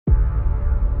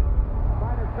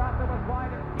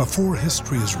Before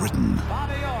history is written,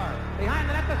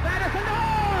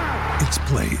 it's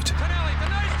played.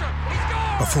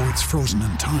 Before it's frozen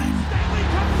in time,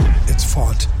 it's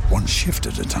fought one shift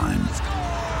at a time.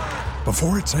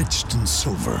 Before it's etched in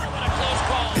silver,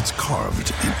 it's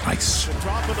carved in ice.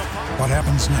 What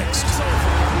happens next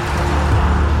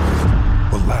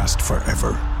will last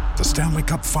forever. The Stanley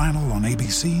Cup Final on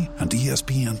ABC and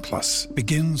ESPN Plus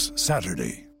begins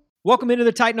Saturday. Welcome into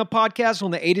the Tighten Up Podcast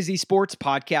on the A to Z Sports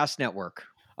Podcast Network.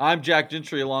 I'm Jack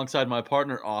Gentry alongside my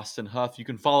partner, Austin Huff. You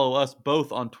can follow us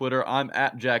both on Twitter. I'm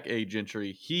at Jack A.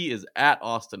 Gentry. He is at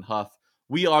Austin Huff.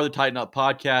 We are the Tighten Up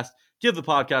Podcast. Give the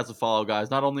podcast a follow, guys,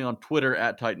 not only on Twitter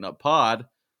at Tighten Up Pod,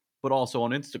 but also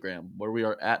on Instagram, where we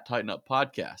are at Tighten Up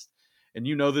Podcast. And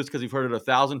you know this because you've heard it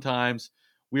 1,000 times.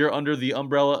 We are under the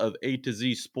umbrella of A to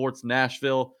Z Sports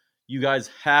Nashville. You guys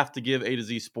have to give A to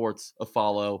Z Sports a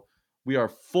follow. We are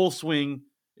full swing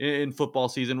in football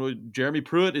season. Jeremy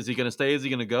Pruitt, is he going to stay? Is he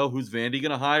going to go? Who's Vandy going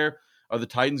to hire? Are the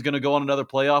Titans going to go on another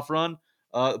playoff run?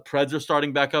 Preds are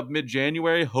starting back up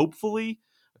mid-January, hopefully.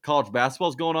 College basketball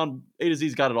is going on. A to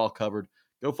Z's got it all covered.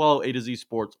 Go follow A to Z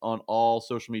Sports on all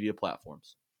social media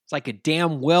platforms. It's like a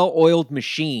damn well-oiled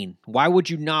machine. Why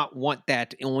would you not want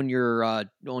that on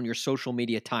your social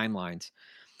media timelines?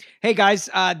 Hey guys,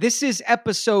 this is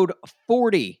episode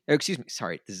 40. Excuse me,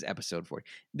 sorry, this is episode 40.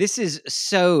 This is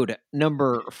SOD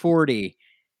number 40.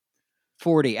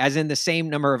 40, as in the same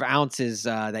number of ounces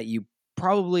that you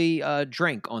probably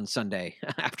drank on Sunday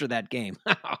after that game.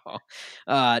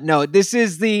 No, this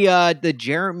is the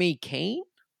Jeremy Kane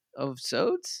of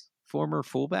SODs, former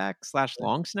fullback /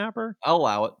 long snapper. I'll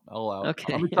allow it.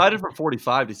 Okay. I'm excited for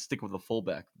 45 to stick with the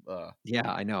fullback. Yeah,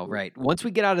 I know, right? Once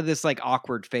we get out of this like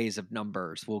awkward phase of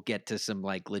numbers, we'll get to some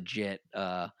like legit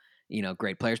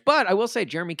great players. But I will say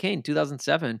Jeremy Kane,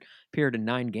 2007, appeared in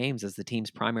 9 games as the team's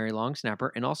primary long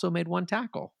snapper and also made 1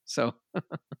 tackle. So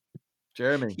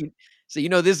Jeremy. So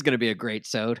this is going to be a great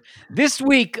sode. This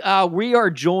week, we are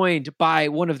joined by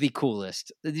one of the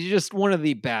coolest, just one of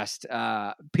the best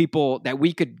people that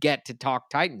we could get to talk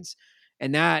Titans,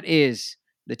 and that is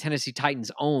the Tennessee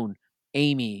Titans' own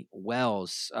Amie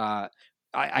Wells.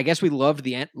 I guess we loved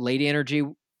the lady energy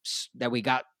that we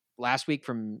got last week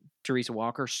from Teresa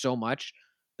Walker so much.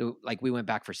 Like we went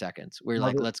back for seconds. We were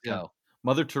like, let's go.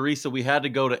 Mother Teresa, we had to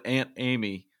go to Aunt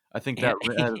Amie. I think that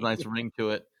had a nice ring to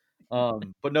it.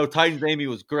 But no, Titans Amie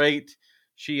was great.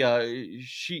 She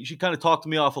kind of talked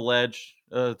me off a ledge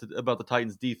about the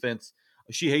Titans defense.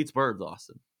 She hates birds,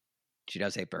 Austin. She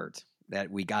does hate birds. That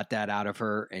we got that out of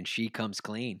her, and she comes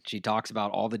clean. She talks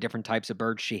about all the different types of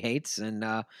birds she hates, and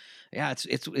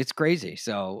it's crazy.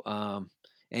 So,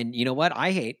 and you know what?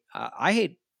 I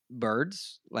hate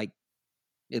birds, like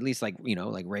at least like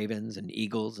ravens and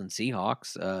eagles and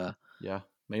seahawks.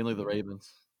 Mainly the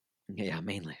Ravens. Yeah,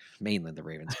 mainly the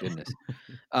Ravens. Goodness.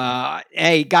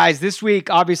 Hey guys, this week,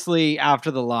 obviously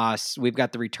after the loss, we've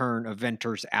got the return of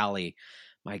Venter's Alley.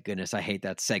 My goodness, I hate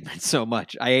that segment so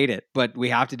much. I hate it, but we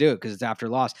have to do it because it's after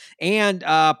loss. And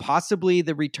possibly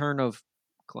the return of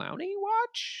Clowney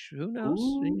Watch. Who knows?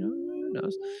 Who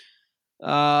knows?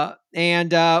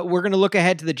 And we're going to look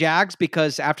ahead to the Jags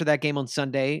because after that game on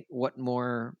Sunday, what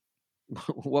more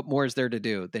is there to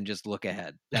do than just look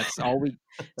ahead? That's all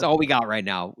we got right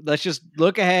now. Let's just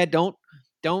look ahead.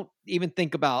 Don't even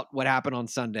think about what happened on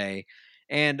Sunday.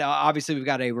 And obviously, we've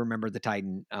got to remember the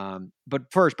Titan. But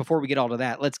first, before we get all to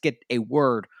that, let's get a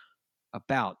word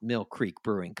about Mill Creek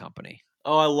Brewing Company.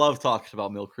 Oh, I love talking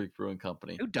about Mill Creek Brewing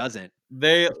Company. Who doesn't?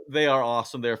 They are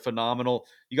awesome. They're phenomenal.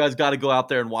 You guys got to go out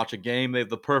there and watch a game. They have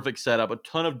the perfect setup, a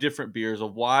ton of different beers, a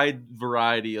wide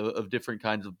variety of different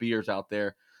kinds of beers out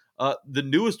there. The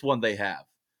newest one they have,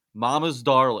 Mama's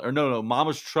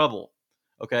Trouble.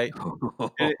 Okay,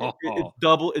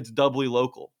 it's doubly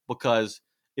local because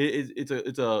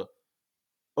it's a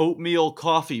oatmeal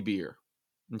coffee beer.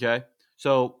 Okay,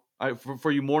 so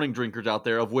for you morning drinkers out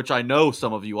there, of which I know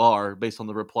some of you are, based on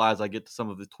the replies I get to some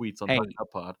of the tweets on Tighten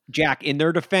Up Pod. Jack, in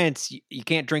their defense, you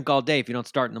can't drink all day if you don't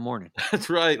start in the morning.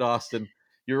 That's right, Austin.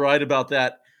 You're right about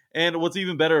that. And what's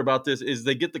even better about this is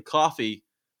they get the coffee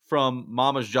from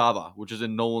Mama's Java, which is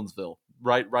in Nolensville,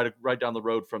 right down the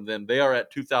road from them. They are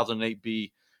at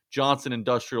 2008B Johnson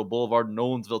Industrial Boulevard,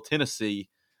 Nolensville, Tennessee.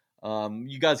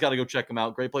 You guys got to go check them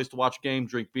out. Great place to watch games,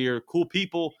 drink beer, cool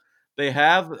people. They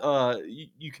have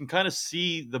you can kind of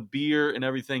see the beer and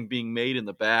everything being made in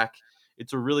the back.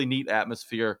 It's a really neat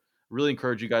atmosphere. Really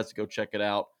encourage you guys to go check it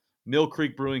out. Mill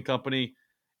Creek Brewing Company.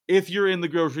 If you're in the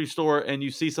grocery store and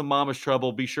you see some Mama's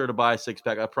Trouble, be sure to buy a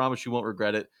 6-pack. I promise you won't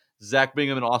regret it. Zach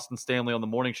Bingham and Austin Stanley on the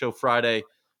morning show Friday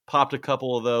popped a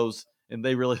couple of those, and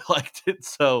they really liked it.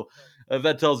 So if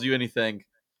that tells you anything,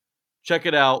 check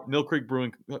it out. Mill Creek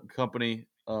Brewing Company.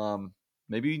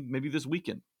 Maybe this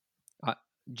weekend.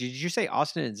 Did you say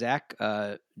Austin and Zach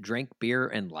drank beer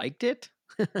and liked it?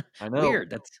 I know. Weird.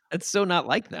 That's so not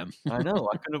like them. I know.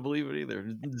 I couldn't believe it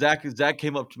either. Zach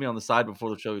came up to me on the side before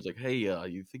the show. He's like, "Hey,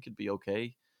 you think it'd be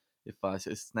okay if I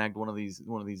snagged one of these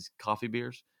coffee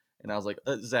beers?" And I was like,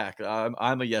 "Zach,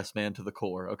 I'm a yes man to the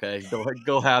core. Okay,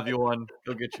 go have you one.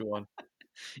 Go get you one."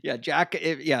 Yeah, Jack.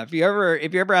 If you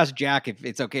ever ask Jack if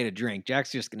it's okay to drink,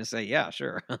 Jack's just gonna say, "Yeah,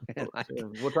 sure." Like,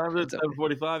 What time is it? it's okay.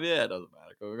 7:45. Yeah, it doesn't matter.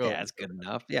 Go. Yeah, it's good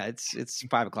enough. Yeah, it's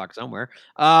 5 o'clock somewhere.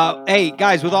 Hey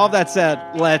guys, with all that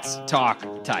said, let's talk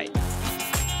tight.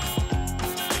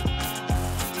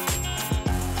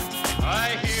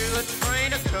 I hear the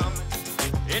train a-comin',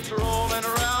 it's rolling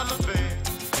around the bend,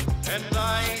 and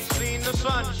I ain't seen the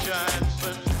sunshine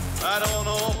since I don't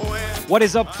know when. What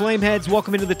is up, Flameheads?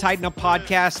 Welcome into the Tighten Up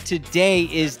Podcast. Today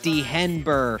is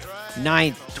December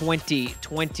 9th,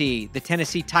 2020. The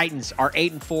Tennessee Titans are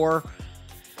 8-4.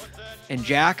 And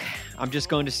Jack, I'm just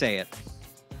going to say it.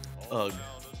 Ugh.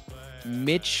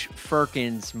 Mitch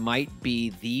Firkins might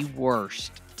be the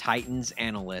worst Titans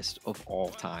analyst of all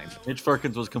time. Mitch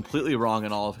Firkins was completely wrong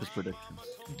in all of his predictions.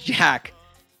 Jack,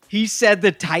 he said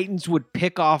the Titans would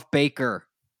pick off Baker.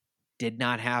 Did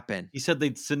not happen. He said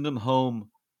they'd send him home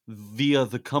via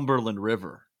the Cumberland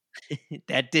River.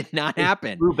 That did not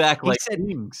happen. Flew back like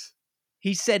kings.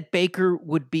 He said Baker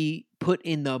would be put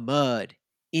in the mud.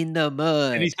 In the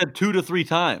mud. And he said 2 to 3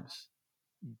 times.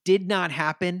 Did not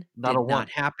happen. Not did a one. Not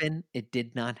happen. It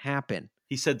did not happen.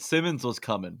 He said Simmons was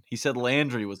coming. He said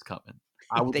Landry was coming.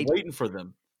 I was waiting for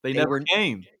them. They never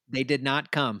came. They did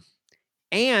not come.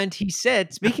 And he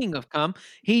said, speaking of come,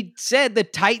 he said the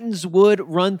Titans would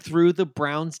run through the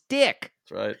Browns' dick.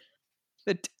 That's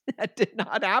right. That did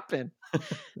not happen.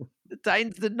 The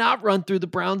Titans did not run through the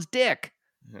Browns' dick.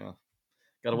 Yeah.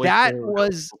 Gotta wait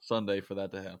till Sunday for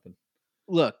that to happen.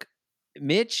 Look,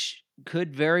 Mitch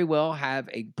could very well have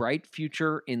a bright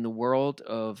future in the world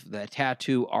of the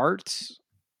tattoo arts.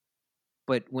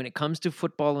 But when it comes to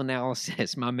football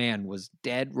analysis, my man was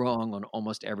dead wrong on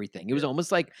almost everything. It was almost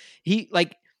like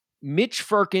Mitch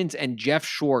Firkins and Jeff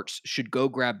Schwartz should go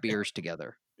grab beers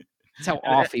together. That's how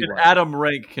off he was. Adam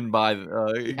Rank can buy.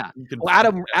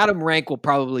 Adam Rank will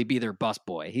probably be their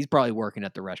busboy. He's probably working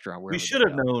at the restaurant. We should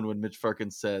have known when Mitch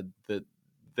Firkins said that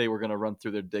they were going to run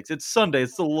through their dicks. It's Sunday.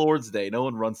 It's the Lord's Day. No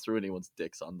one runs through anyone's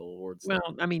dicks on the Lord's Day.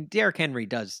 Well, I mean, Derrick Henry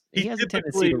does. He has a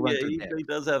tendency to run through dicks. He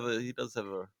does have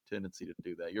a tendency to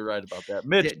do that. You're right about that,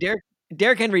 Mitch.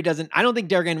 Derrick Henry doesn't. I don't think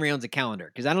Derrick Henry owns a calendar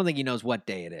because I don't think he knows what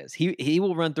day it is. He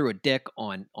will run through a dick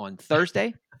on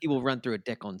Thursday. He will run through a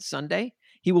dick on Sunday.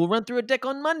 He will run through a dick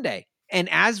on Monday. And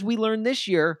as we learned this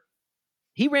year,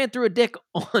 he ran through a dick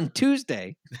on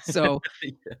Tuesday. So.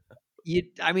 Yeah.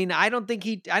 I don't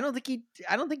think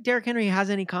Derrick Henry has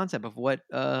any concept of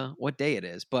what day it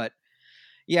is. But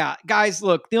yeah, guys,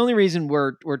 look, the only reason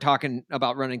we're talking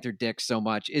about running through dicks so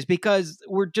much is because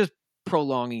we're just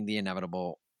prolonging the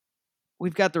inevitable.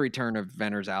 We've got the return of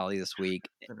Venner's Alley this week.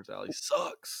 Venner's Alley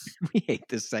sucks. We hate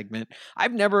this segment.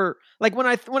 I've never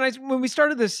when we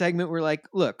started this segment, we're like,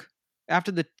 look,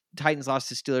 after the Titans lost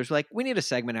to Steelers, we're like, we need a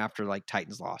segment after like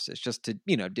Titans losses just to,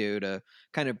 to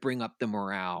kind of bring up the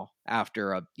morale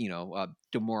after a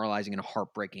demoralizing and a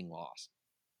heartbreaking loss.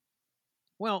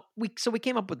 Well, we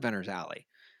came up with Venner's Alley.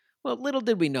 Well, little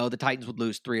did we know the Titans would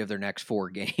lose 3 of their next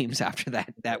 4 games after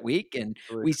that week. And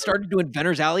we started doing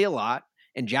Venner's Alley a lot.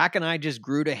 And Jack and I just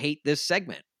grew to hate this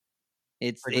segment.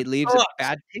 It leaves a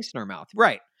bad taste in our mouth.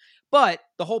 Right. But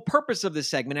the whole purpose of this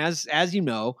segment, as you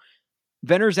know,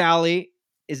 Venner's Alley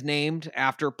is named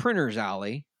after Printer's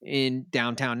Alley in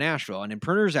downtown Nashville. And in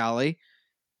Printer's Alley,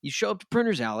 you show up to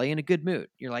Printer's Alley in a good mood.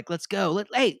 You're like, let's go. Let's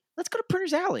go to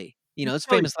Printer's Alley. It's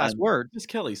famous last word. Miss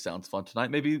Kelly sounds fun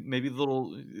tonight. Maybe the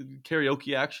little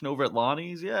karaoke action over at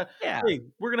Lonnie's. Yeah. Hey,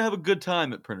 we're going to have a good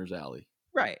time at Printer's Alley.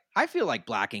 Right. I feel like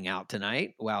blacking out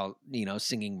tonight while,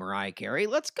 singing Mariah Carey.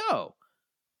 Let's go.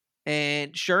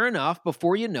 And sure enough,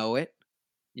 before you know it,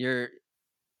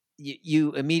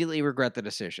 you immediately regret the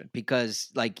decision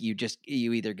because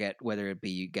you either get, whether it be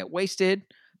you get wasted,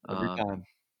 every time,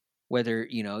 whether,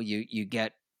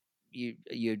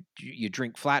 you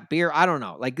drink flat beer. I don't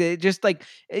know.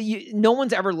 No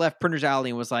one's ever left Printer's Alley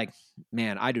and was like,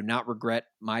 man, I do not regret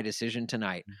my decision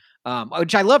tonight.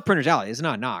 Which I love Printer's Alley. It's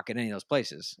not a knock at any of those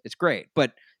places. It's great.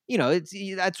 But,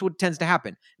 that's what tends to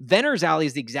happen. Venner's Alley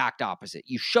is the exact opposite.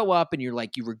 You show up and you're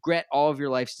like, you regret all of your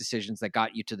life's decisions that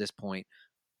got you to this point.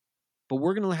 But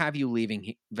we're going to have you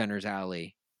leaving Venner's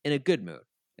Alley in a good mood,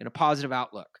 in a positive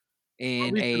outlook,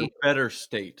 in a better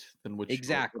state than which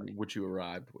exactly which you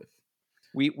arrived with.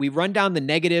 we run down the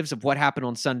negatives of what happened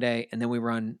on Sunday, and then we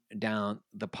run down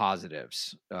the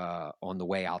positives on the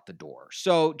way out the door.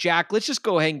 So, Jack, let's just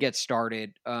go ahead and get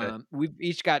started. Okay. We've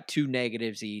each got 2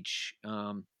 negatives each.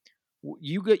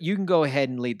 You can go ahead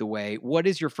and lead the way. What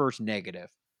is your first negative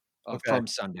Okay. from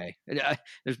Sunday?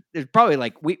 There's probably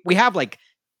like we have like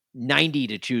 90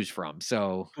 to choose from.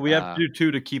 So We have to do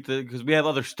 2 to keep because we have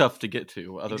other stuff to get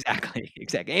to. Other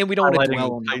exactly, and we don't want to highlighting dwell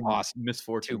the on the Titans' loss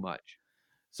misfortune. too much.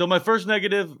 So my first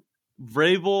negative,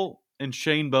 Vrabel and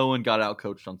Shane Bowen got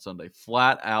outcoached on Sunday.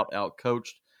 Flat out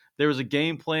outcoached. There was a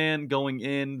game plan going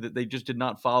in that they just did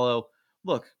not follow.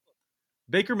 Look,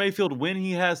 Baker Mayfield, when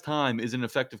he has time, is an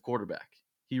effective quarterback.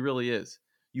 He really is.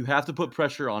 You have to put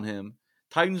pressure on him.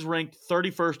 Titans ranked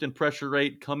 31st in pressure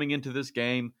rate coming into this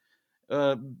game.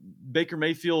 Baker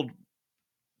Mayfield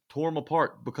tore him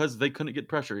apart because they couldn't get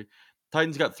pressure.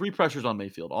 Titans got 3 pressures on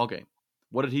Mayfield all game.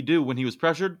 What did he do when he was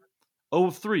pressured? 0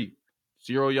 of 3,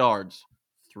 0 yards,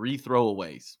 3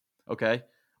 throwaways. Okay?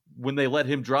 When they let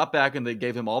him drop back and they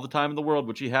gave him all the time in the world,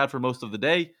 which he had for most of the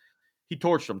day, he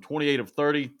torched them 28 of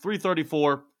 30,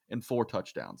 334, and 4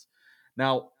 touchdowns.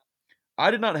 Now,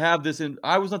 I did not have this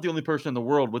I was not the only person in the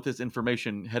world with this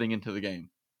information heading into the game.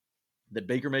 That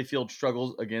Baker Mayfield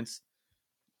struggles against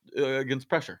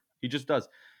pressure. He just does.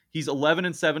 He's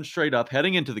 11-7 straight up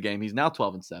heading into the game. He's now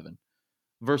 12-7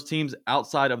 versus teams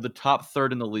outside of the top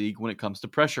third in the league when it comes to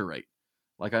pressure rate.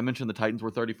 Like I mentioned, the Titans were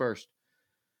 31st.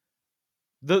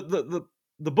 The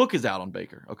book is out on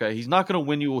Baker. Okay, he's not going to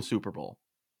win you a Super Bowl.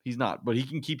 He's not, but he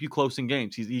can keep you close in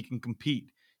games. He can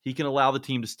compete. He can allow the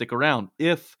team to stick around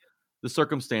if the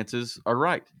circumstances are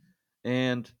right.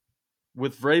 And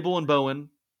with Vrabel and Bowen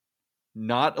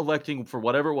not electing for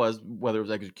whatever it was, whether it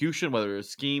was execution, whether it was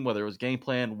scheme, whether it was game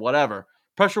plan, whatever,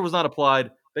 pressure was not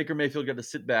applied. Baker Mayfield got to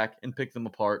sit back and pick them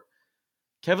apart.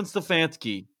 Kevin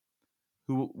Stefanski,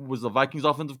 who was the Vikings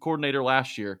offensive coordinator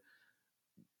last year,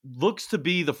 looks to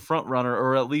be the front runner,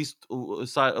 or at least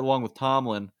along with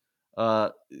Tomlin,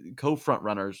 co-front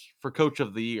runners for Coach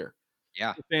of the Year.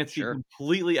 Yeah, Stefanski sure.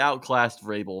 completely outclassed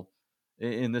Vrabel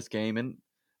in this game, and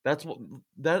that's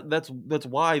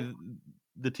why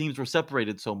the teams were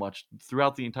separated so much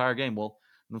throughout the entire game. Well,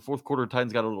 in the fourth quarter,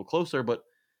 Titans got a little closer, but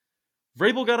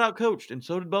Vrabel got outcoached, and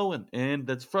so did Bowen, and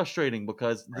that's frustrating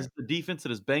because this is a defense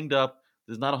that is banged up,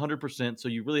 is not 100%, so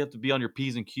you really have to be on your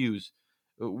P's and Q's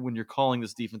when you're calling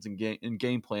this defense in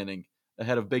game planning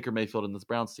ahead of Baker Mayfield and this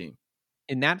Browns team.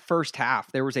 In that first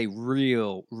half, there was a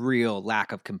real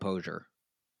lack of composure.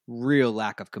 Real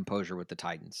lack of composure with the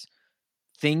Titans.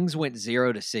 Things went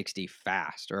 0 to 60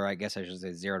 fast, or I guess I should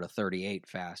say 0 to 38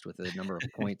 fast with the number of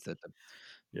points that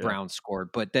the Browns scored.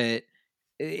 But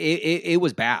it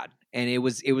was bad, and it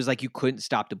was like you couldn't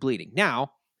stop the bleeding.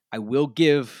 Now, I will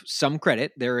give some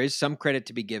credit. There is some credit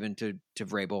to be given to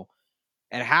Vrabel.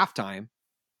 At halftime,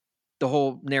 the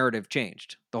whole narrative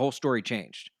changed. The whole story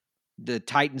changed. The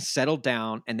Titans settled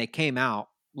down, and they came out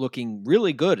looking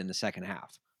really good in the second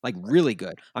half. Like really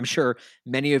good. I'm sure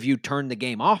many of you turned the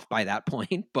game off by that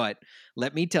point, but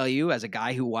let me tell you, as a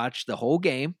guy who watched the whole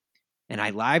game, and I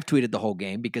live tweeted the whole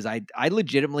game because I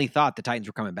legitimately thought the Titans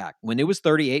were coming back. When it was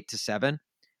 38-7,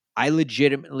 I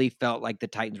legitimately felt like the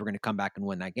Titans were going to come back and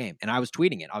win that game. And I was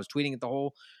tweeting it. I was tweeting it the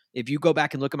whole, if you go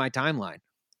back and look at my timeline,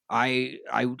 I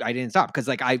didn't stop because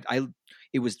like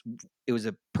it was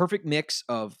a perfect mix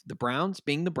of the Browns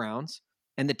being the Browns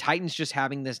and the Titans just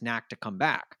having this knack to come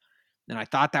back. And I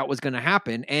thought that was going to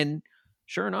happen. And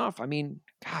sure enough, I mean,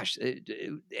 gosh, it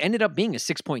ended up being a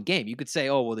 6-point game. You could say,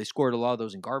 oh, well, they scored a lot of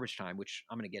those in garbage time, which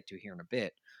I'm going to get to here in a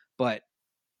bit. But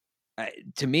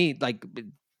to me, like,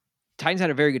 Titans had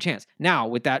a very good chance. Now,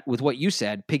 with what you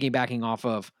said, piggybacking off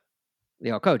of,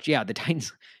 coach, yeah, the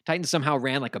Titans somehow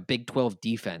ran like a Big 12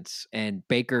 defense, and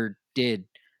Baker did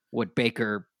what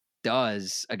Baker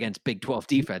does against Big 12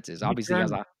 defenses. Obviously,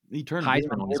 he turned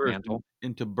Heisman on his mantle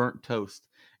into burnt toast.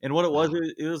 And what it was,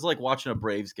 it was like watching a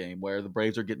Braves game where the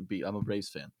Braves are getting beat. I'm a Braves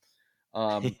fan.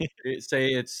 Say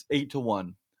it's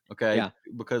 8-1, okay? Yeah.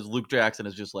 Because Luke Jackson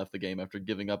has just left the game after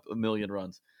giving up 1 million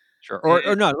runs. Sure.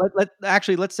 Or no,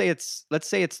 let's say it's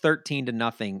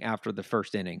 13-0 after the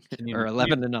first inning, or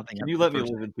 11-0. Can you let me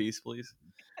live in peace, please?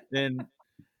 And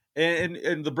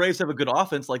the Braves have a good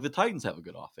offense, like the Titans have a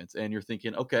good offense. And you're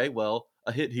thinking, okay, well,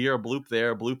 a hit here, a bloop there,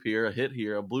 a bloop here, a hit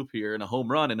here, a bloop here, and a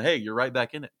home run, and hey, you're right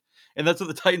back in it. And that's what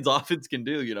the Titans offense can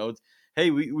do. It's, hey,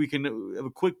 we can have a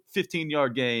quick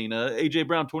 15-yard gain, A.J.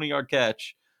 Brown 20-yard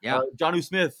catch, Jonnu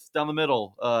Smith down the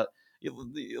middle.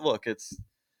 Look, it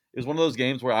was one of those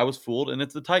games where I was fooled, and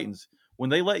it's the Titans. When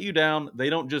they let you down, they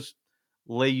don't just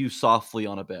lay you softly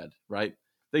on a bed, right?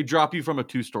 They drop you from a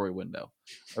 2-story window,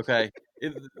 okay?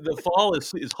 The fall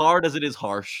is hard as it is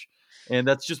harsh, and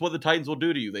that's just what the Titans will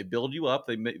do to you. They build you up.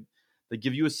 They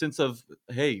give you a sense of,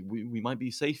 hey, we might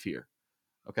be safe here,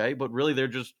 okay? But really, they're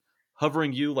just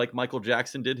hovering you like Michael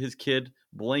Jackson did his kid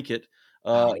blanket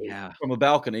Oh yeah, from a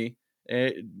balcony,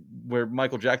 where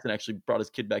Michael Jackson actually brought his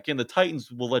kid back in. The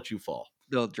Titans will let you fall.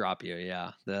 they'll drop you.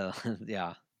 Yeah,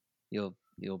 yeah, you'll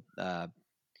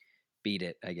beat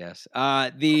it, I guess.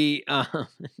 Yeah,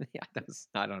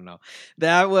 I don't know.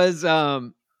 That was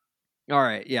all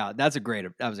right. Yeah, that was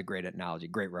a great analogy,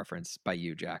 great reference by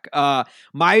you, Jack.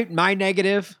 My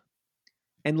negative,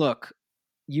 and look,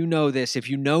 you know this. If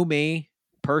you know me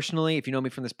personally, if you know me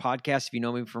from this podcast, if you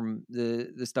know me from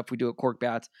the stuff we do at Cork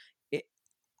Bats,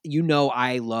 you know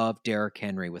I love Derrick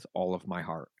Henry with all of my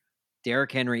heart.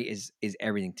 Derrick Henry is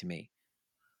everything to me.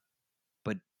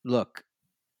 But look,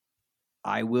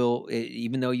 I will,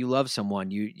 even though you love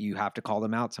someone, you have to call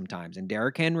them out sometimes. And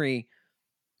Derrick Henry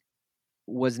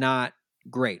was not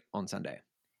great on Sunday.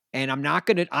 And I'm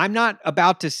not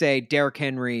about to say Derrick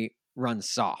Henry runs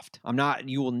soft.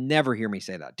 You will never hear me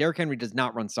say that. Derrick Henry does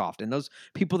not run soft. And those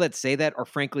people that say that are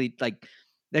frankly like,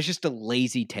 that's just a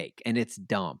lazy take and it's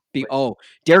dumb.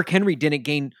 Derrick Henry didn't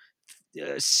gain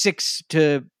 6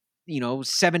 to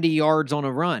 70 yards on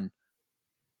a run.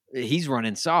 He's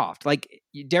running soft. Like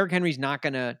Derrick Henry's not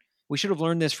gonna. We should have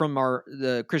learned this from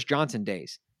the Chris Johnson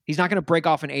days. He's not gonna break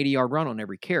off an 80-yard run on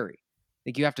every carry.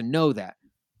 Like you have to know that.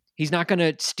 He's not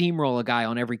gonna steamroll a guy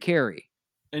on every carry.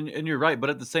 And you're right, but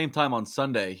at the same time on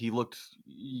Sunday, he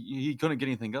couldn't get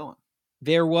anything going.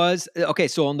 There was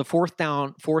so on the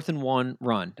 4th and 1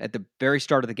 run at the very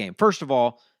start of the game. First of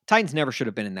all, Titans never should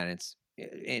have been in that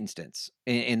instance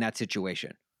in that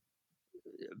situation.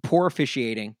 Poor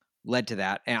officiating led to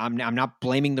that. And I'm not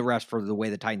blaming the refs for the way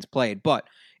the Titans played, but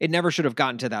it never should have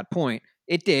gotten to that point.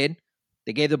 It did.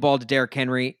 They gave the ball to Derrick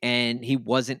Henry, and he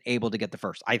wasn't able to get the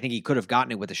first. I think he could have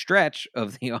gotten it with a stretch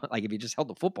of like if he just held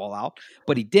the football out,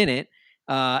 but he didn't.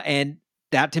 And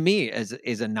that to me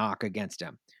is a knock against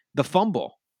him. The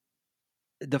fumble,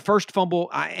 the first fumble,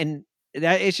 and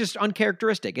that it's just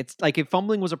uncharacteristic. It's like if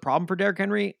fumbling was a problem for Derrick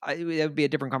Henry, that would be a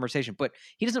different conversation. But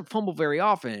he doesn't fumble very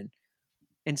often.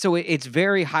 And so it's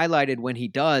very highlighted when he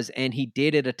does, and he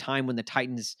did at a time when the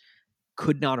Titans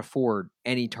could not afford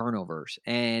any turnovers.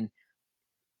 And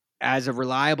as a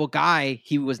reliable guy,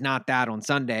 he was not that on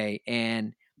Sunday,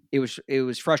 and it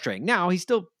was frustrating. Now he's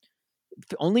still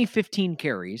only 15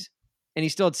 carries, and he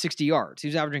still had 60 yards. He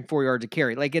was averaging 4 yards a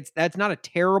carry. Like that's not a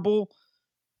terrible.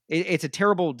 It's a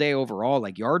terrible day overall,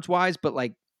 like yards wise, but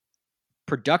like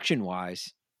production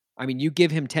wise, I mean, you give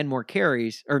him 10 more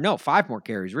carries, or no, 5 more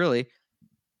carries, really.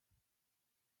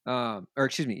 10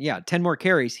 more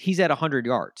carries, he's at 100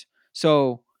 yards.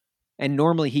 So, and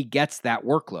normally he gets that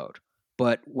workload.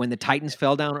 But when the Titans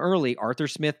fell down early, Arthur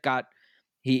Smith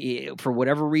he for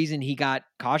whatever reason, he got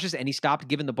cautious and he stopped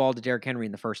giving the ball to Derrick Henry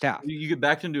in the first half. You get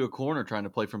backed into a corner trying to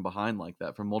play from behind like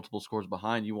that, from multiple scores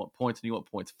behind. You want points, and you want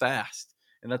points fast.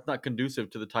 And that's not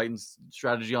conducive to the Titans'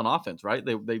 strategy on offense, right?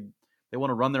 They want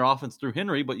to run their offense through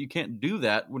Henry, but you can't do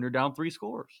that when you're down 3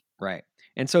 scores. Right.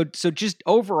 And so just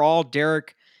overall,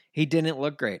 Derrick, he didn't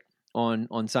look great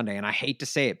on Sunday. And I hate to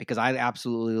say it because I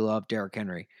absolutely love Derrick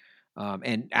Henry.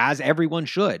 And as everyone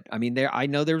should. I mean, I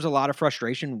know there was a lot of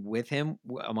frustration with him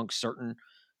amongst certain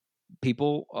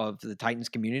people of the Titans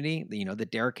community.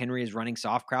 That Derrick Henry is running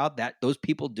soft crowd. That those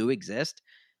people do exist.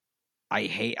 I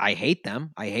hate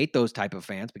them. I hate those type of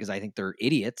fans because I think they're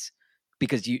idiots.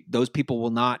 Because those people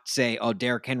will not say, "Oh,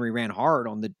 Derrick Henry ran hard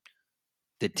on the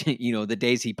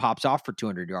days he pops off for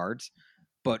 200 yards."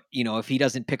 But if he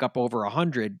doesn't pick up over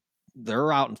 100,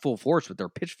 they're out in full force with their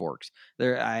pitchforks.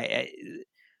 They're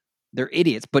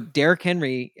idiots. But Derrick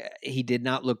Henry, he did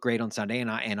not look great on Sunday,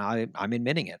 and I'm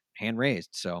admitting it, hand raised.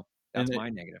 So that's my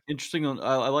negative. Interesting.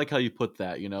 I like how you put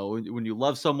that. When you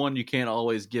love someone, you can't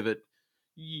always give it.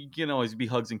 You can't always be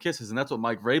hugs and kisses, and that's what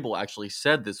Mike Vrabel actually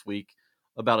said this week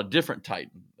about a different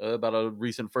Titan, about a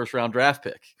recent first-round draft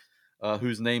pick,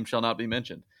 whose name shall not be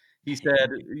mentioned. He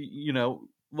said,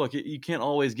 look, you can't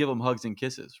always give them hugs and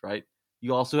kisses, right?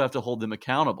 You also have to hold them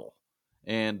accountable,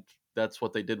 and that's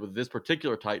what they did with this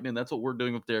particular Titan, and that's what we're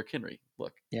doing with Derrick Henry.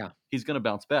 Look, yeah, he's going to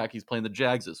bounce back. He's playing the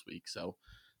Jags this week, so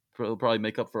he'll probably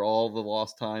make up for all the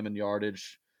lost time and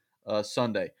yardage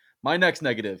Sunday. My next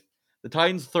negative, the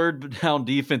Titans' third down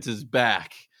defense is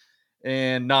back,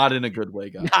 and not in a good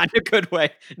way, guys. Not in a good way.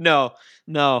 No.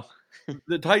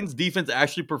 The Titans' defense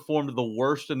actually performed the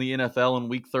worst in the NFL in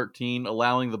Week 13,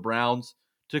 allowing the Browns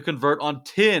to convert on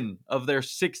 10 of their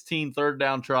 16 third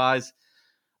down tries.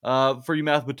 For you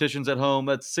mathematicians at home,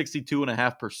 that's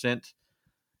 62.5%.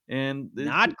 And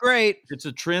Not great. it's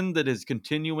a trend that is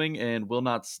continuing and will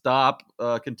not stop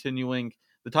continuing.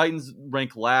 The Titans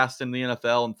rank last in the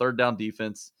NFL in third down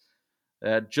defense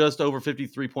at just over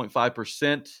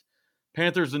 53.5%.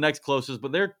 Panthers the next closest,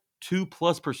 but they're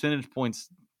 2+ percentage points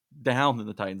down than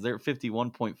the Titans. They're at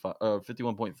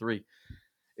 51.3.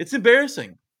 It's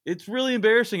embarrassing. It's really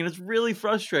embarrassing, and it's really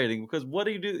frustrating because what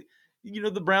do you do? You know,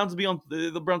 the Browns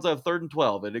have 3rd and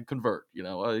 12, and it convert. You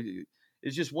know,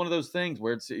 it's just one of those things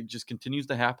where it just continues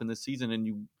to happen this season,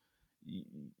 and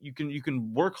you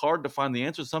can work hard to find the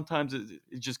answers. Sometimes it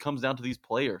just comes down to these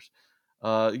players.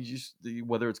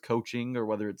 Whether it's coaching or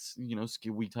whether it's,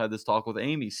 we had this talk with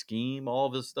Amie, scheme, all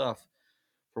of this stuff.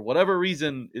 For whatever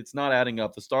reason, it's not adding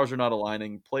up. The stars are not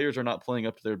aligning. Players are not playing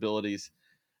up to their abilities.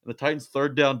 And the Titans'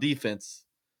 third down defense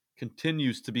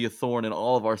continues to be a thorn in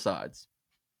all of our sides.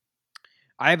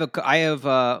 I have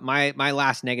my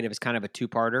last negative is kind of a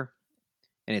two-parter,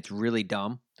 and it's really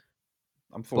dumb.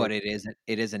 But it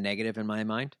is a negative in my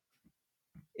mind.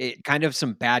 It kind of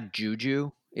some bad juju,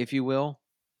 if you will.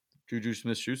 Juju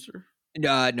Smith-Schuster?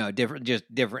 No, just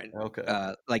different.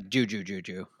 Okay. Like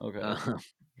juju. Okay.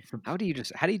 How do you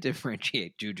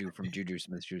differentiate Juju from Juju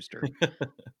Smith-Schuster?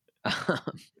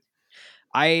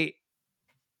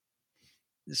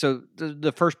 So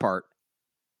the first part,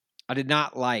 I did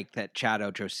not like that Chad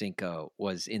Ochocinco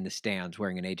was in the stands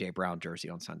wearing an AJ Brown jersey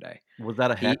on Sunday. Was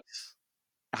that a hex?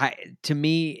 To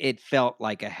me, it felt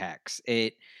like a hex.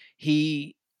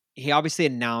 He obviously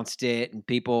announced it, and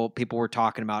people were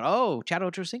talking about, oh, Chad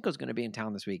Ochocinco is going to be in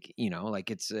town this week.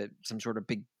 Like it's some sort of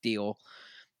big deal.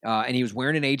 And he was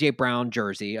wearing an AJ Brown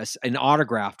jersey, an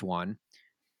autographed one.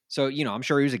 So, I'm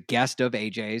sure he was a guest of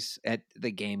AJ's at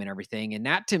the game and everything. And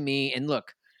that to me, and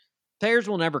look, players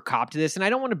will never cop to this. And I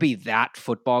don't want to be that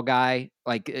football guy,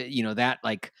 like, that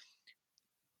like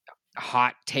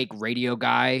hot take radio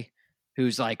guy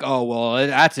who's like, oh, well,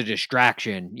 that's a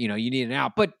distraction. You need an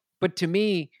out. But to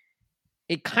me,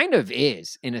 it kind of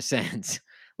is in a sense.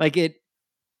 Like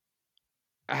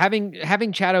having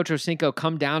Chad Ochocinco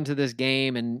come down to this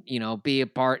game and, be a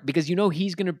part, because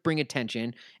he's going to bring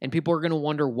attention and people are going to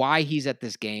wonder why he's at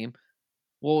this game.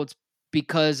 Well, it's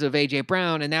because of AJ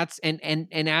Brown, and that's and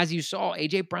as you saw,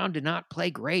 AJ Brown did not play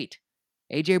great.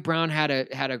 AJ Brown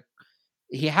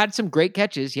he had some great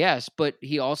catches, yes, but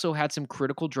he also had some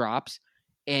critical drops,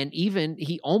 and even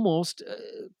he almost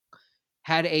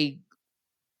had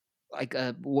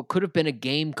what could have been a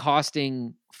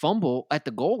game-costing fumble at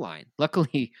the goal line.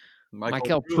 Luckily,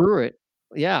 Michael Pruitt,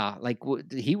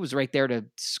 he was right there to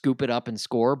scoop it up and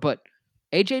score, but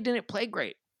AJ didn't play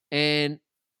great, and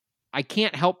I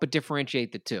can't help but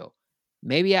differentiate the two.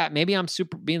 Maybe I'm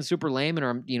being super lame, and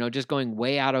I'm just going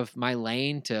way out of my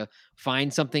lane to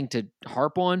find something to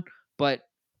harp on. But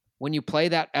when you play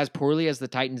that as poorly as the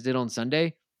Titans did on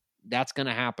Sunday, that's going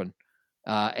to happen.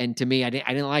 And to me, I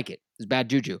didn't like it. It was bad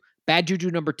juju. Bad juju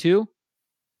number 2.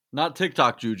 Not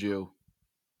TikTok juju,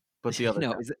 but the other.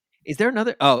 No, is there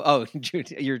another? Oh,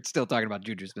 you're still talking about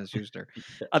Juju Smith-Schuster.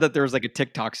 I thought there was like a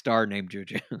TikTok star named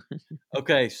Juju.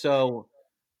 Okay, so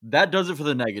that does it for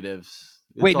the negatives.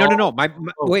 Wait, no.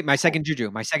 My second juju.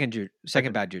 My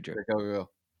second bad juju. Go.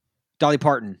 Dolly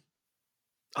Parton.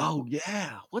 Oh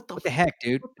yeah, what the heck,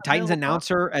 dude? Titans announce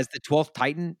her as the 12th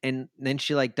Titan, and then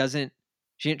she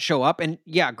didn't show up. And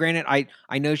yeah, granted,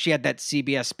 I know she had that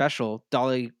CBS special,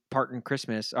 Dolly Parton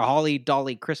Christmas, or Holly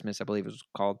Dolly Christmas, I believe it was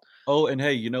called. Oh, and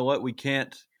hey, you know what? We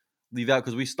can't leave out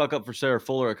because we stuck up for Sarah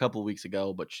Fuller a couple of weeks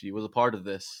ago, but she was a part of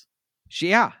this.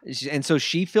 And so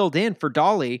she filled in for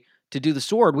Dolly to do the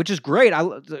sword, which is great.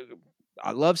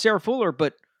 I love Sarah Fuller,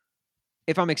 but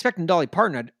if I'm expecting Dolly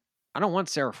Parton, I don't want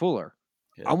Sarah Fuller.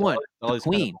 Yeah, I want Dolly's the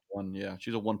queen. Kind of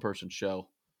she's a one-person show.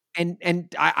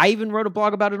 And I even wrote a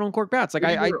blog about it on Cork Bats. Like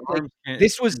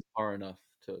this was far enough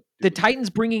to the Titans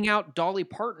bringing out Dolly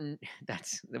Parton.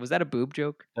 Was that a boob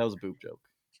joke? That was a boob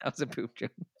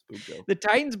joke. The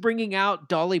Titans bringing out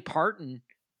Dolly Parton.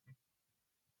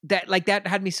 That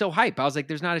had me so hype. I was like,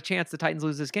 "There's not a chance the Titans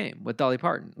lose this game with Dolly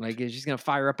Parton. Like, she's gonna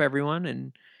fire up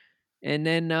everyone." And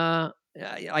then I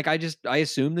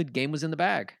assumed the game was in the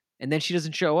bag, and then she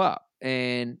doesn't show up,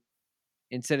 and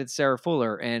instead it's Sarah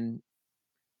Fuller. And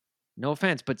no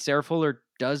offense, but Sarah Fuller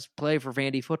does play for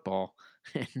Vandy football.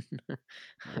 I'm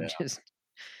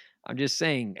just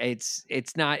saying it's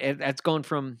not. That's going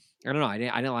from, I don't know. I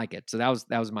didn't like it. So that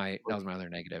was my other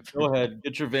negative. Go ahead,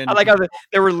 get your Vandy. I like how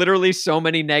there were literally so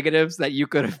many negatives that you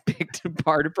could have picked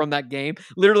apart from that game.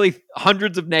 Literally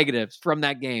hundreds of negatives from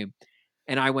that game,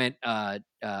 and I went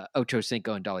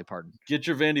Ochocinco and Dolly Parton. Get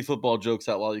your Vandy football jokes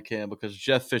out while you can, because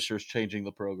Jeff Fisher's changing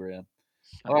the program.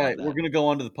 All right, we're gonna go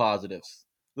on to the positives.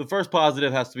 The first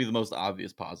positive has to be the most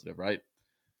obvious positive, right?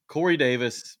 Corey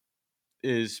Davis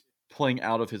is playing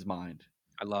out of his mind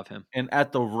I love him. and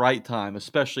at the right time,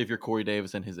 especially if you're Corey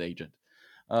Davis and his agent.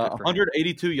 Good for him.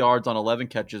 182 yards on 11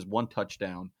 catches, 1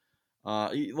 touchdown.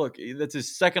 Look, that's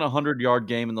his second 100-yard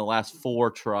game in the last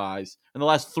 4 tries, in the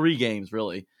last 3 games,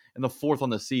 really, and the 4th on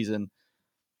the season.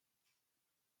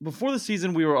 Before the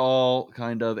season, we were all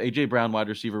kind of A.J. Brown wide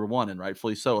receiver 1, and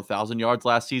rightfully so. 1,000 yards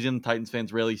last season. Titans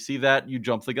fans rarely see that. You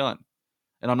jump the gun.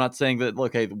 And I'm not saying that,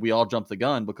 look, hey, we all jump the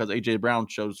gun because A.J. Brown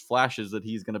shows flashes that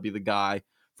he's going to be the guy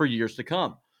for years to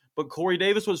come. But Corey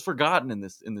Davis was forgotten in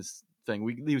this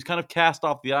thing. He was kind of cast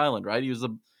off the island, right? He was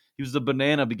the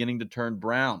banana beginning to turn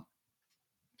brown.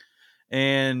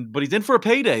 But he's in for a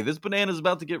payday. This banana is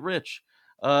about to get rich.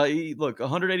 Look,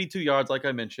 182 yards, like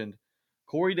I mentioned.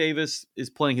 Corey Davis is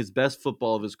playing his best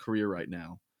football of his career right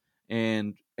now.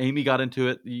 And Amie got into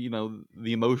it,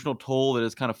 the emotional toll that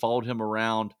has kind of followed him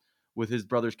around with his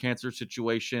brother's cancer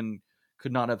situation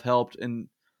could not have helped. And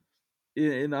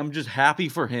I'm just happy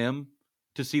for him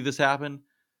to see this happen.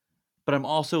 But I'm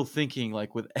also thinking,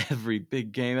 like, with every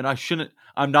big game, and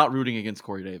I'm not rooting against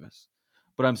Corey Davis,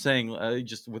 but I'm saying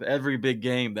just with every big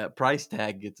game, that price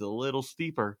tag gets a little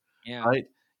steeper, Yeah. right?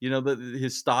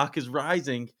 His stock is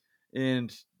rising,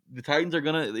 and the Titans are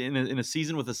going to, in a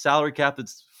season with a salary cap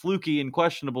that's fluky and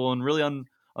questionable and really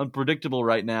unpredictable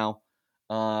right now,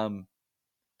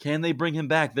 can they bring him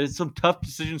back? There's some tough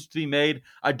decisions to be made.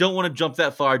 I don't want to jump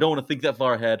that far. I don't want to think that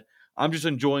far ahead. I'm just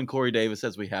enjoying Corey Davis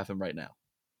as we have him right now.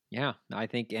 Yeah, I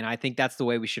think that's the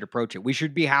way we should approach it. We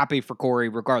should be happy for Corey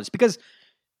regardless, because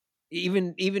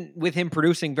even with him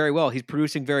producing very well, he's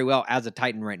producing very well as a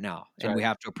Titan right now, and we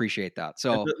have to appreciate that.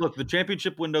 So look, the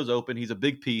championship window's open. He's a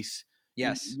big piece.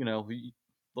 Yes,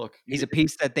 He's a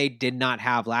piece that they did not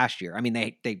have last year. I mean,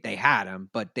 they had him,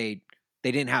 but they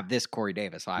didn't have this Corey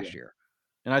Davis last year.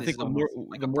 And I think the more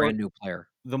a brand new player,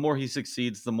 the more he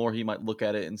succeeds, the more he might look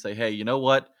at it and say, "Hey, you know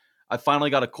what? I finally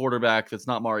got a quarterback that's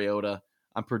not Mariota.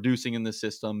 I'm producing in this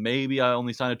system. Maybe I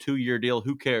only signed a 2-year deal.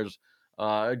 Who cares?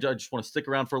 I just want to stick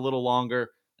around for a little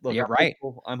longer." Look, yeah, right.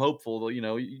 I'm hopeful.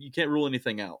 You can't rule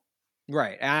anything out.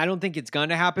 Right. And I don't think it's going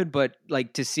to happen, but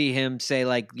like to see him say,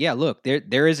 like, yeah, look,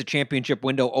 there is a championship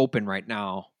window open right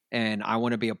now, and I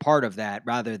want to be a part of that,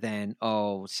 rather than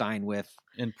sign with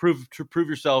and prove to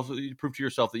yourself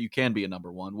that you can be a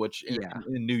number one, which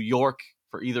in New York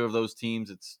for either of those teams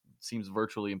it seems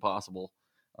virtually impossible.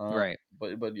 Right.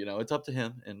 But it's up to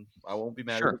him, and I won't be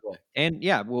mad Sure. either way. And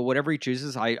yeah, well, whatever he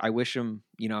chooses, I wish him,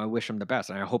 I wish him the best,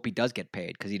 and I hope he does get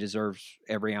paid because he deserves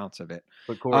every ounce of it.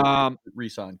 But Corey,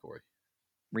 re-sign Corey.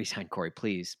 Re-sign Corey,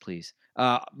 please.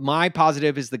 My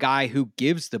positive is the guy who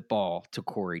gives the ball to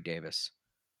Corey Davis.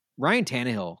 Ryan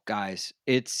Tannehill, guys,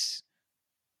 it's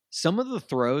some of the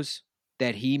throws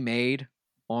that he made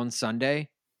on Sunday.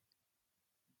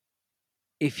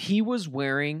 If he was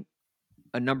wearing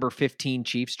a number 15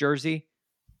 Chiefs jersey,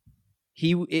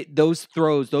 those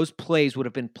plays would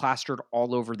have been plastered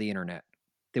all over the internet.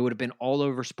 They would have been all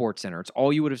over SportsCenter. It's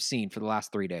all you would have seen for the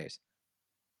last 3 days.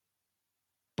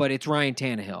 But it's Ryan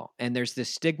Tannehill, and there's this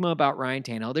stigma about Ryan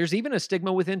Tannehill. There's even a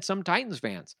stigma within some Titans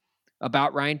fans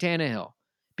about Ryan Tannehill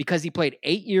because he played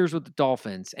 8 years with the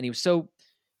Dolphins, and he was so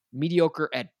mediocre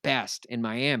at best in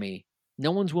Miami.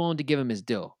 No one's willing to give him his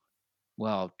due.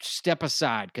 Well, step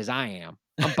aside because I am.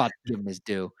 I'm about to give him his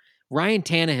due. Ryan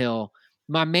Tannehill,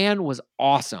 my man, was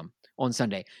awesome on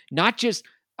Sunday. Not just,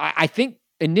 I think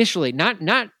initially,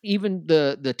 not even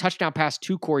the touchdown pass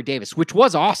to Corey Davis, which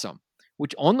was awesome,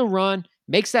 which on the run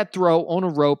makes that throw on a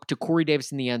rope to Corey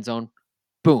Davis in the end zone.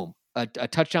 Boom, a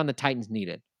touchdown the Titans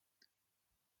needed.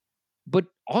 But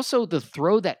also the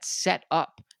throw that set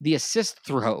up the assist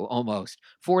throw almost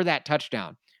for that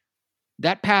touchdown.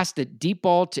 That pass, the deep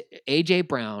ball to A.J.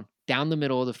 Brown down the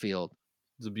middle of the field.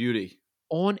 It's a beauty.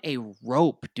 On a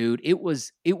rope, dude. It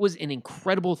was an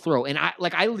incredible throw. And I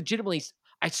legitimately,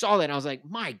 I saw that and I was like,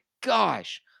 my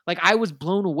gosh. Like, I was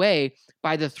blown away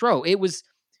by the throw. It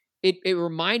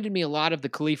reminded me a lot of the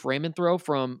Khalif Raymond throw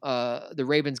from the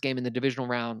Ravens game in the divisional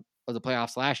round of the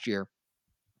playoffs last year.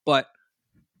 But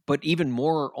even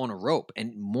more on a rope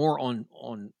and more on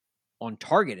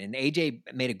target. And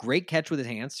AJ made a great catch with his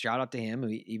hands. Shout out to him,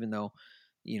 even though,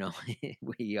 he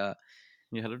had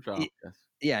a drop. Yes.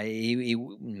 Yeah, he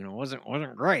wasn't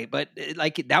great, but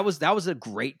that was a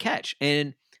great catch.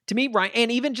 And to me, Ryan,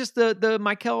 and even just the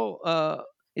Michael,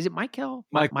 is it Michael?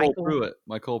 Michael Pruitt.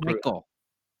 Michael,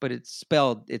 but it's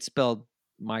spelled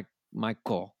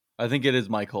Michael. I think it is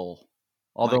Michael.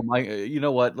 Although you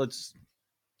know what?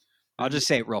 I'll just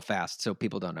say it real fast so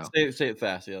people don't know. Say it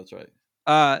fast. Yeah, that's right.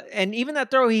 And even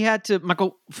that throw he had to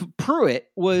Michael Pruitt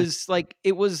was like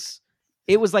it was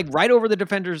like right over the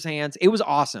defender's hands. It was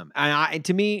awesome. And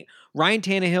to me, Ryan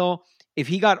Tannehill, if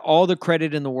he got all the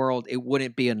credit in the world, it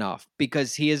wouldn't be enough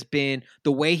because he has been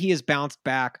the way he has bounced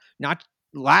back, not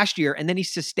last year, and then he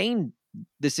sustained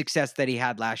the success that he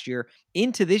had last year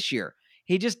into this year.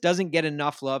 He just doesn't get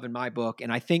enough love in my book.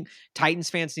 And I think Titans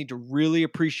fans need to really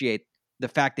appreciate the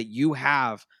fact that you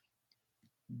have,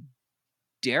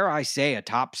 dare I say, a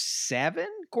top 7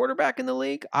 quarterback in the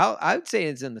league. I would say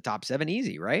it's in the top 7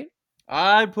 easy, right?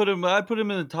 I put him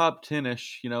in the top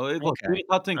 10-ish. Look, Okay. being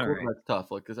a top 10 All right. quarterback's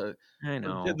tough. Like, 'cause I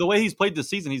know. the way he's played this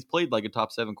season, he's played like a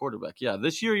top 7 quarterback. Yeah,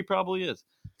 this year he probably is.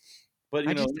 But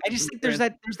I just think there's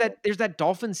that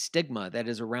Dolphin stigma that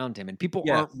is around him, and people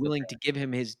Yes, aren't willing to give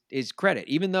him his credit,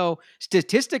 even though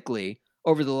statistically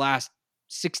over the last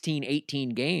 16,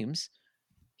 18 games,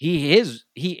 he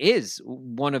is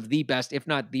one of the best, if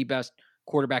not the best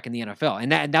quarterback in the NFL.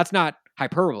 And that's not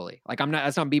hyperbole. Like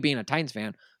that's not me being a Titans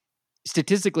fan.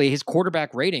 Statistically, his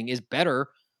quarterback rating is better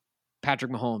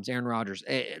Patrick Mahomes, Aaron Rodgers,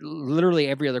 literally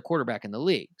every other quarterback in the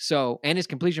league. So, and his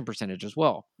completion percentage as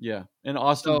well. Yeah. And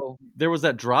Austin, So, there was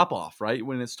that drop off, right?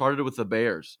 When it started with the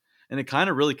Bears. And it kind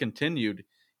of really continued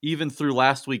even through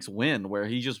last week's win, where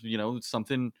he just,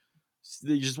 something,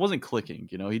 he just wasn't clicking.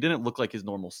 He didn't look like his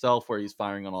normal self where he's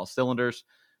firing on all cylinders.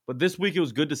 But this week it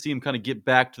was good to see him kind of get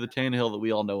back to the Tannehill that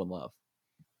we all know and love.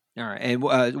 all right. And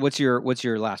what's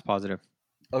your last positive?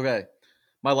 Okay.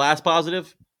 My last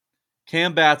positive,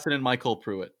 Cam Batson and Michael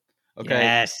Pruitt. Okay.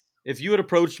 Yes. If you had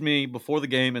approached me before the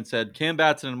game and said Cam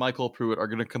Batson and Michael Pruitt are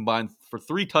going to combine for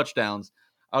 3 touchdowns,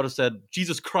 I would have said,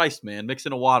 Jesus Christ, man, mix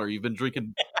in a water. You've been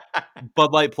drinking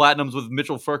Bud Light Platinums with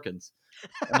Mitchell Firkins.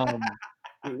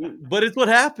 But it's what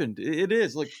happened. It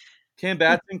is. Like, Cam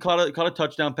Batson caught a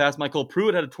touchdown pass. Michael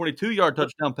Pruitt had a 22-yard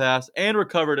touchdown pass and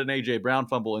recovered an A.J. Brown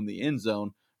fumble in the end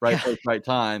zone, right place, right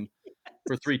time,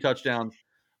 for 3 touchdowns.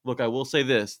 Look, I will say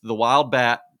this. The wild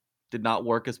bat did not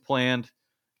work as planned.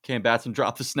 Cam Batson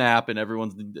dropped the snap, and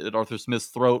everyone's at Arthur Smith's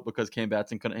throat because Cam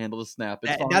Batson couldn't handle the snap.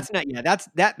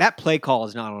 That play call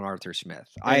is not on Arthur Smith.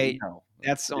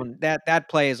 That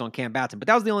play is on Cam Batson, but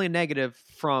that was the only negative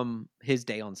from his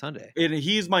day on Sunday. And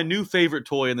he's my new favorite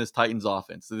toy in this Titans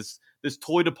offense. This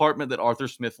toy department that Arthur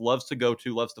Smith loves to go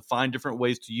to, loves to find different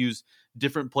ways to use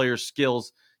different players'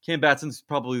 skills. Cam Batson's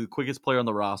probably the quickest player on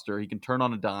the roster. He can turn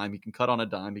on a dime. He can cut on a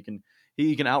dime.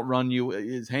 He can outrun you.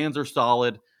 His hands are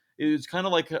solid. It's kind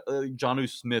of like Jonnu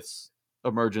Smith's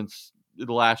emergence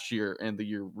the last year and the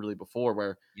year really before,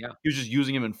 where he was just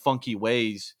using him in funky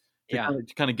ways to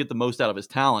kind of get the most out of his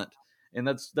talent. And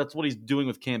that's what he's doing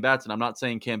with Cam Batson. I'm not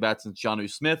saying Cam Batson's Jonnu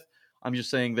Smith. I'm just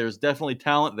saying there's definitely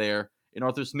talent there, and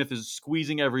Arthur Smith is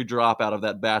squeezing every drop out of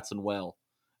that Batson well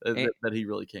that he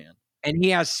really can. And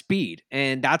he has speed,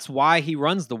 and that's why he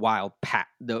runs the wild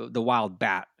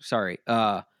bat. Sorry,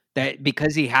 that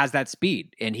because he has that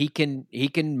speed, and he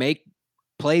can make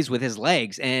plays with his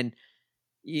legs. And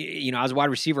as a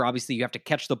wide receiver, obviously you have to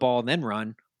catch the ball and then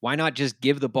run. Why not just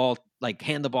give the ball, like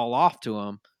hand the ball off to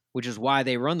him? Which is why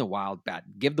they run the wild bat.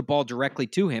 Give the ball directly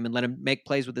to him and let him make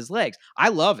plays with his legs. I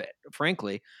love it,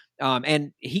 frankly.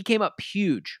 And he came up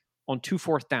huge on 2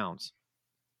 4th downs.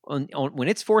 On when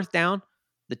it's 4th down,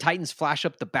 the Titans flash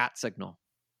up the bat signal,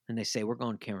 and they say, "We're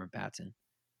going Cameron Batson,"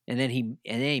 and then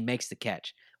he makes the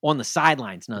catch on the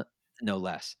sidelines, no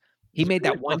less. He made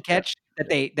that one catch that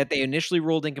they initially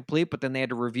ruled incomplete, but then they had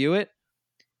to review it,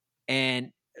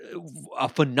 and a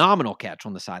phenomenal catch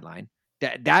on the sideline.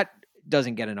 That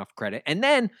doesn't get enough credit. And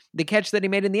then the catch that he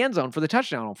made in the end zone for the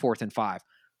touchdown on 4th and 5.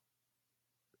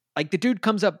 Like, the dude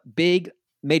comes up big,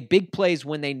 made big plays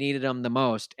when they needed him the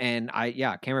most. And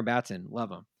Cameron Batson,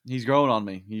 love him. He's growing on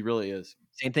me. He really is.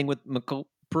 Same thing with Michael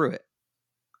Pruitt.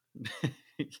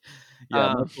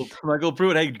 Michael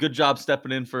Pruitt, hey, good job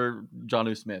stepping in for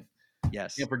Jonnu Smith.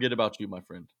 Yes. Can't forget about you, my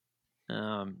friend.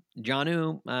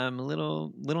 Jonnu, I'm a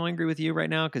little angry with you right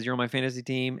now because you're on my fantasy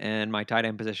team and my tight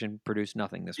end position produced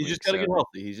nothing this week. He's just got to get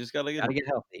healthy. He's just got to get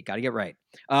healthy. Got to get right.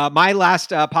 My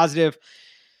last positive,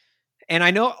 and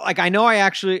I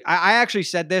actually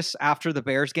said this after the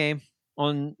Bears game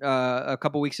on a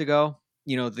couple weeks ago.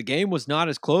 The game was not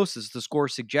as close as the score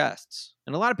suggests,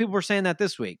 and a lot of people were saying that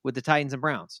this week with the Titans and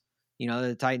Browns.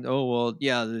 The Titans. Oh well,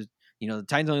 yeah. The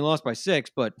Titans only lost by 6,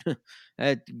 but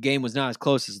that game was not as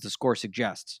close as the score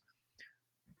suggests.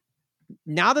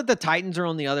 Now that the Titans are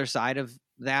on the other side of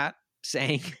that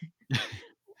saying,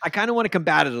 I kind of want to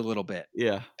combat it a little bit.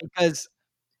 Yeah. Because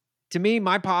to me,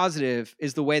 my positive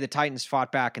is the way the Titans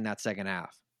fought back in that second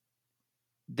half.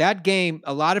 That game,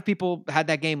 a lot of people had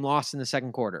that game lost in the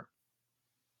second quarter.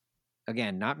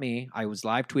 again, not me. I was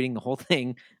live tweeting the whole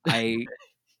thing.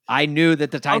 I knew that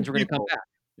the Titans were going to come back.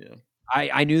 Yeah.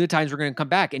 I knew the Titans were going to come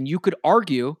back, and you could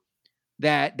argue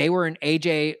that they were an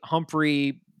AJ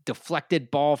Humphrey deflected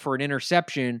ball for an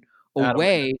interception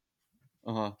away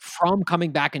from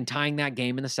coming back and tying that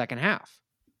game in the second half.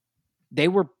 They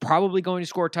were probably going to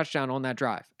score a touchdown on that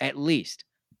drive, at least.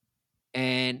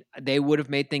 And they would have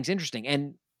made things interesting.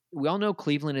 And we all know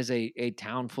Cleveland is a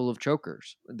town full of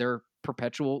chokers. They're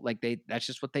perpetual, that's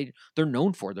just what they're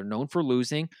known for. They're known for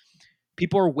losing.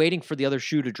 People are waiting for the other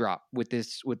shoe to drop with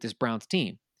this Browns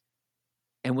team.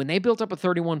 And when they built up a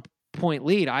 31-point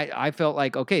lead, I felt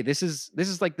like, okay, this is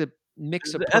like the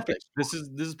mix of epic. This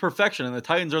is perfection, and the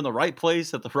Titans are in the right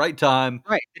place at the right time.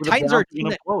 Right, the Titans are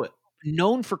going to blow it.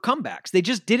 Known for comebacks. They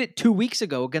just did it 2 weeks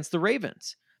ago against the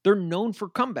Ravens. They're known for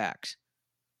comebacks.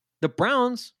 The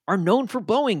Browns are known for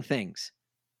blowing things.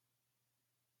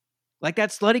 Like that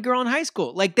slutty girl in high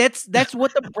school. Like that's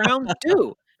what the Browns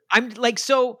do. I'm like,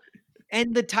 so,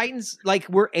 and the Titans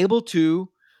were able to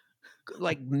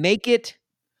make it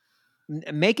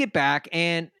back,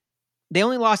 and they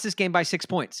only lost this game by 6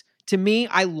 points. To me,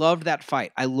 I loved that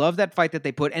fight. I love that fight that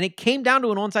they put, and it came down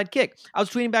to an onside kick. I was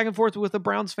tweeting back and forth with a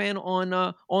Browns fan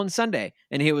on Sunday,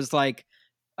 and he was like,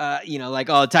 oh,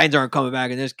 the Titans aren't coming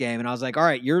back in this game. And I was like, all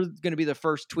right, you're going to be the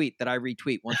first tweet that I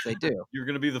retweet once they do. You're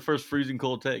going to be the first freezing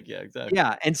cold take. Yeah, exactly.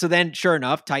 Yeah. And so then sure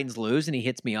enough, Titans lose, and he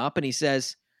hits me up and he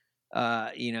says,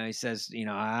 sorry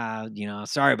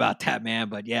about that, man.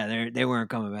 But yeah, they weren't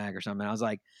coming back or something. I was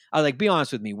like, be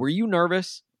honest with me. Were you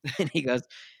nervous? And he goes,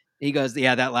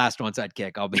 yeah, that last onside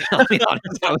kick. I'll be honest.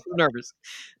 I was nervous.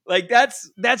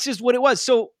 That's just what it was.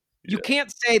 So you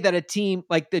can't say that a team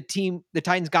the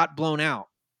Titans got blown out.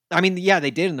 I mean, yeah,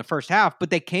 they did in the first half, but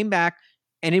they came back,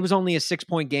 and it was only a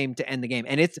 6-point game to end the game.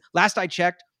 And it's last I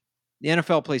checked, the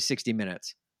NFL plays 60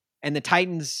 minutes, and the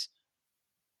Titans.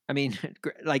 I mean,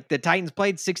 the Titans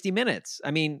played 60 minutes.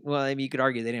 I mean, you could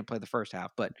argue they didn't play the first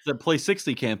half, but the play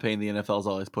 60 campaign the NFL is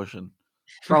always pushing.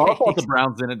 Right. I thought the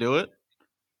Browns didn't do it.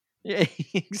 Yeah,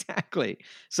 exactly.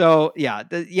 So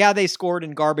they scored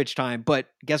in garbage time, but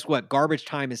guess what? Garbage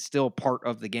time is still part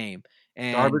of the game,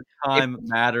 and garbage time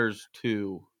matters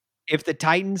too. If the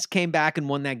Titans came back and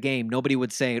won that game, nobody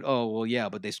would say, "Oh, well, yeah,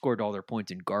 but they scored all their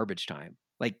points in garbage time."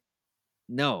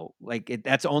 No,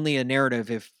 that's only a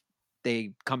narrative if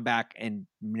they come back and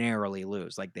narrowly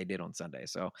lose like they did on Sunday.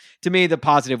 So to me, the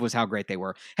positive was how great they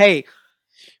were. Hey,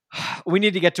 we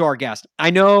need to get to our guest.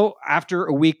 I know after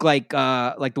a week like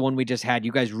the one we just had,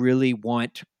 you guys really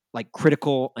want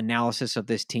critical analysis of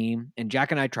this team, and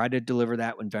Jack and I tried to deliver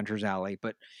that in Ventures Alley,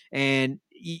 and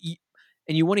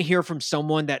you want to hear from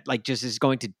someone that just is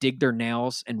going to dig their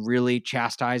nails and really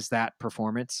chastise that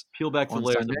performance. Peel back the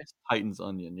layers of Titans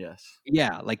onion, yes.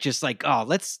 Yeah, let's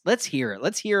hear it.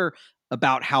 Let's hear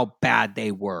about how bad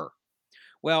they were.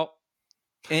 Well,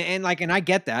 and I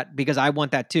get that because I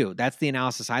want that too. That's the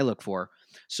analysis I look for.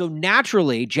 So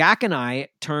naturally, Jack and I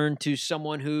turn to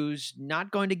someone who's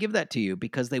not going to give that to you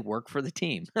because they work for the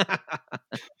team.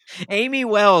 Amie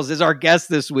Wells is our guest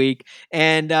this week.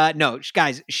 And no,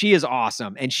 guys, she is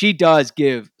awesome. And she does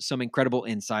give some incredible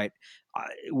insight.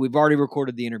 We've already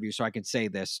recorded the interview, so I can say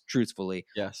this truthfully.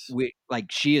 Yes.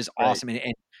 She is awesome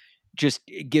and just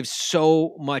gives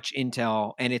so much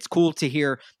intel. And it's cool to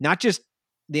hear not just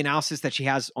the analysis that she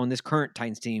has on this current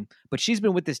Titans team, but she's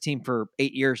been with this team for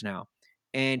 8 years now.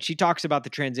 And she talks about the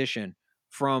transition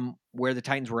from where the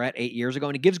Titans were at 8 years ago,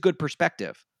 and it gives good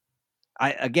perspective.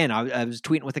 I was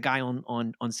tweeting with a guy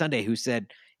on Sunday who said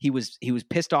he was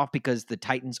pissed off because the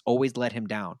Titans always let him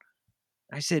down.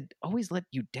 I said, always let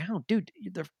you down? Dude,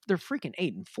 they're freaking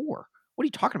 8-4. What are you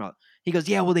talking about? He goes,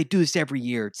 yeah, well, they do this every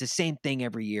year. It's the same thing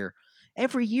every year.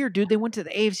 Every year, dude, they went to the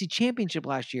AFC Championship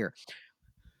last year.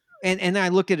 And I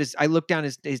looked down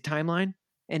his timeline,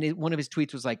 and one of his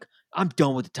tweets was like, "I'm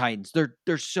done with the Titans.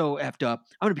 They're so effed up.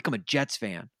 I'm going to become a Jets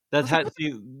fan."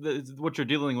 What you're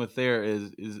dealing with there is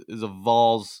a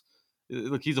Vols.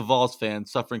 Look, he's a Vols fan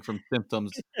suffering from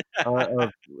symptoms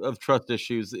of trust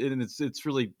issues, and it's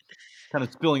really kind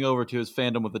of spilling over to his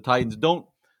fandom with the Titans.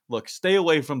 Stay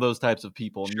away from those types of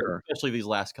people, sure. Especially these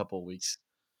last couple of weeks.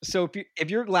 So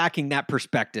if you're lacking that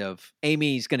perspective,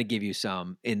 Amie's going to give you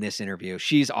some in this interview.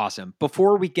 She's awesome.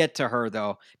 Before we get to her,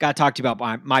 though, got to talk to you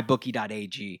about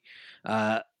mybookie.ag.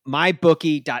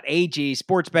 Mybookie.ag,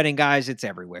 sports betting, guys, it's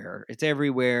everywhere. It's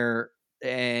everywhere,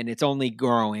 and it's only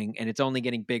growing, and it's only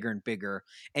getting bigger and bigger.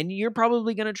 And you're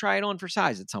probably going to try it on for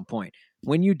size at some point.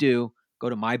 When you do, go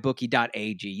to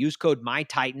mybookie.ag. Use code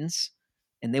MyTitans,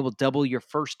 and they will double your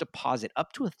first deposit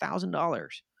up to $1,000.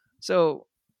 So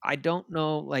I don't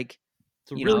know, it's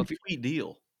a really sweet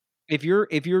deal. if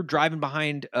you're driving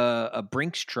behind a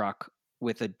Brinks truck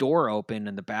with a door open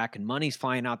in the back and money's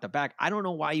flying out the back, I don't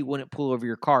know why you wouldn't pull over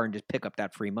your car and just pick up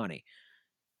that free money.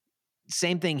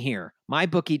 Same thing here.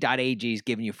 MyBookie.ag is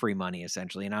giving you free money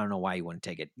essentially, and I don't know why you wouldn't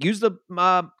take it. Use the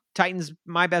Titans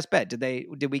My Best Bet.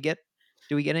 Did we get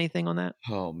anything on that?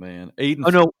 Oh man, 8 and Oh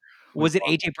no, 4. was it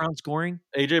AJ Brown scoring?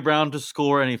 AJ Brown to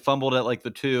score, and he fumbled at like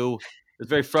the 2. It's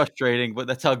very frustrating, but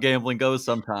that's how gambling goes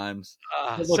sometimes.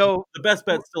 But look, So the best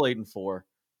bet's still 8 and 4.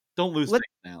 Don't lose faith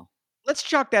now. let's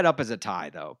chalk that up as a tie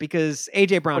though, because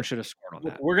AJ Brown should have scored on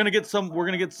that. We're gonna get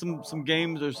some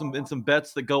games or some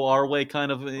bets that go our way,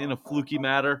 kind of in a fluky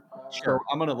matter. Sure.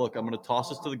 So I'm gonna toss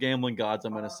this to the gambling gods.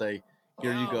 I'm gonna say,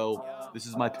 here you go. This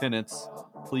is my penance.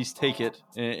 Please take it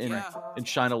and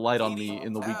shine a light on me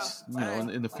in the weeks,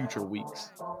 in the future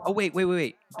weeks. Oh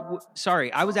wait.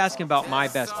 Sorry, I was asking about My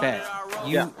Best Bet.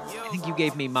 I think you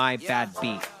gave me My Bad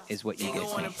Beat is what you gave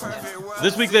me.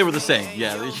 This week they were the same.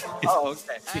 Yeah. Oh,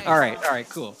 okay. All right,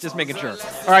 cool. Just making sure.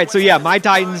 All right, so yeah, my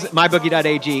Titans,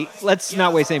 mybookie.ag. Let's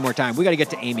not waste any more time. We got to get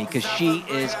to Amie because she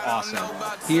is awesome.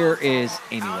 Here is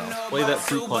Amie Wells. Play that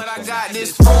fruit punch. I got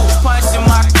this fruit punch in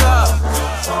my cup.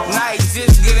 Night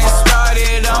just getting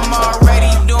started. I'm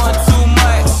already doing too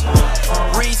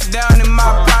much. Reach down in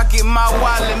my pocket, my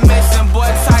wallet missing, boy,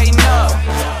 tighten up.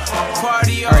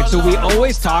 Party all right, so we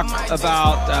always talk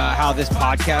about how this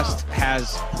podcast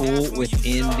has pull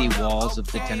within the walls of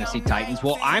the Tennessee Titans.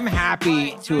 Well, I'm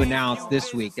happy to announce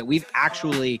this week that we've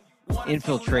actually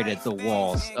infiltrated the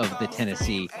walls of the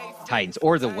Tennessee Titans,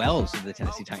 or the wells of the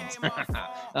Tennessee Titans.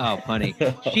 Oh,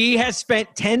 punny. She has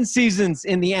spent 10 seasons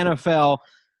in the NFL,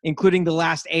 including the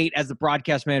last 8 as the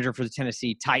broadcast manager for the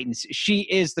Tennessee Titans. She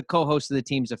is the co-host of the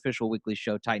team's official weekly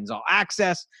show, Titans All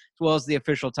Access, as well as the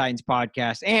official Titans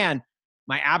podcast. And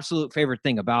my absolute favorite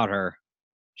thing about her,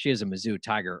 she is a Mizzou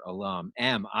Tiger alum,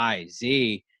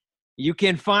 M-I-Z. You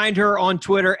can find her on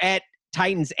Twitter at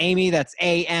Titans Amie. That's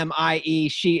A-M-I-E.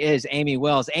 She is Amie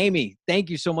Wells. Amie, thank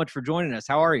you so much for joining us.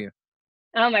 How are you?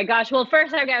 Oh my gosh. Well,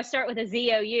 first I've got to start with a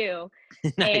ZOU.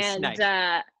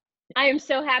 Nice. I am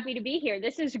so happy to be here.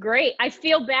 This is great. I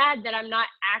feel bad that I'm not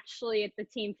actually at the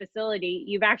team facility.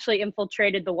 You've actually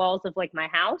infiltrated the walls of like my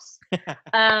house,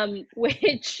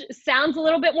 which sounds a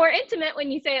little bit more intimate when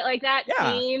you say it like that.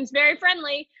 Yeah. Seems very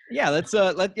friendly. Yeah,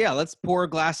 let's pour a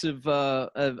glass of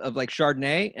like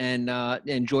Chardonnay and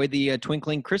enjoy the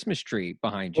twinkling Christmas tree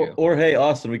behind you. Or hey,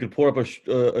 Austin, we could pour up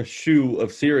a shoe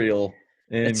of cereal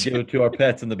and give it to our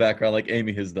pets in the background like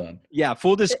Amie has done. Yeah,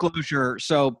 full disclosure.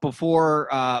 So before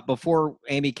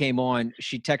Amie came on,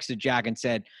 she texted Jack and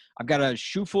said, I've got a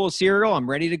shoe full of cereal. I'm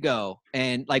ready to go.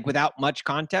 And like without much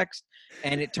context.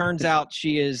 And it turns out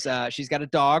she's got a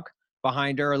dog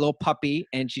behind her, a little puppy,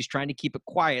 and she's trying to keep it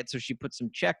quiet. So she put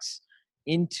some checks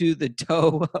into the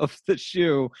toe of the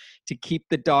shoe to keep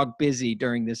the dog busy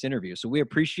during this interview. So we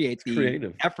appreciate the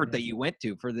creative effort that you went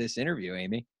to for this interview,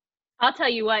 Amie. I'll tell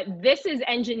you what, this is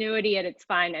ingenuity at its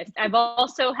finest. I've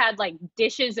also had like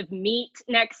dishes of meat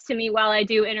next to me while I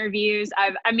do interviews.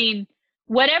 I mean,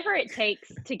 whatever it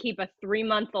takes to keep a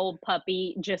 3-month-old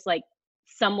puppy just like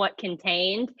somewhat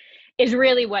contained is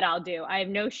really what I'll do. I have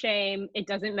no shame. It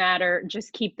doesn't matter.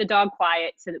 Just keep the dog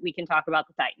quiet so that we can talk about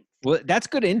the Titans. Well, that's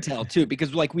good intel too,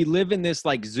 because like we live in this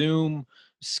like Zoom,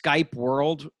 Skype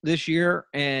world this year.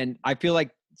 And I feel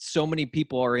like so many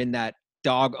people are in that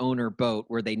dog owner boat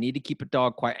where they need to keep a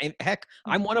dog quiet. And heck,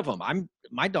 I'm one of them.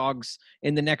 My dog's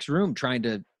in the next room trying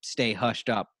to stay hushed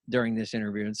up during this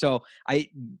interview. And so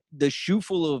the shoe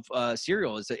full of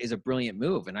cereal is a brilliant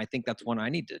move. And I think that's one I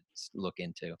need to look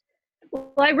into.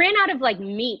 Well, I ran out of like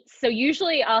meat. So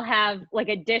usually I'll have like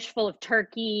a dish full of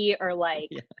turkey or like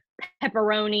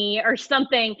pepperoni or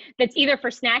something that's either for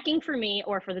snacking for me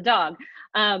or for the dog.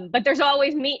 But there's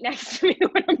always meat next to me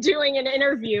when I'm doing an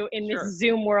interview in this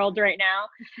Zoom world right now.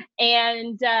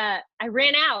 And I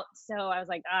ran out. So I was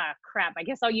like, crap, I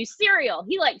guess I'll use cereal.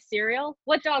 He likes cereal.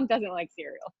 What dog doesn't like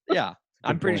cereal? Yeah,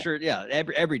 I'm pretty sure. Yeah,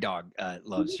 every dog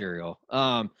loves cereal.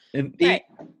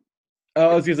 I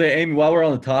was gonna say, Amie, while we're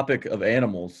on the topic of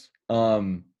animals,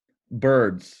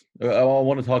 birds. I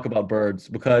want to talk about birds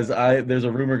because there's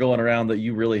a rumor going around that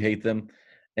you really hate them,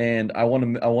 and I want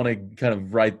to kind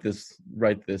of write this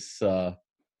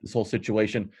whole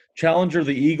situation. Challenger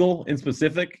the eagle in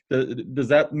specific. Does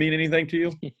that mean anything to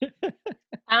you?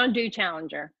 I don't do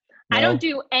Challenger. No? I don't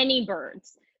do any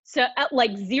birds. So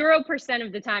like 0%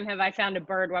 of the time have I found a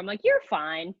bird where I'm like, you're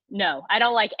fine. No, I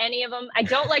don't like any of them. I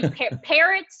don't like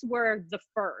parrots were the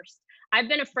first. I've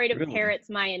been afraid of parrots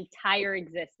my entire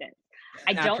existence.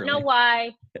 I don't know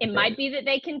why. It might be that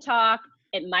they can talk.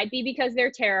 It might be because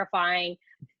they're terrifying.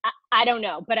 I don't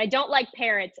know, but I don't like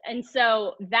parrots. And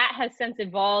so that has since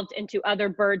evolved into other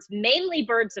birds, mainly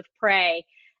birds of prey.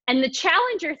 And the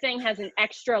Challenger thing has an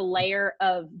extra layer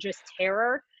of just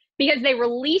terror because they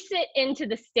release it into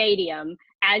the stadium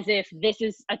as if this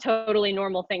is a totally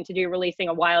normal thing to do, releasing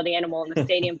a wild animal in a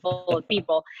stadium full of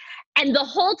people. And the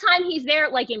whole time he's there,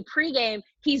 like in pregame,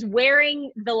 he's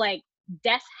wearing the like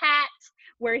death hat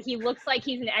where he looks like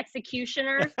he's an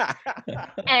executioner.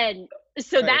 And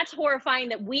so Right. that's horrifying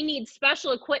that we need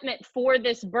special equipment for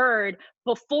this bird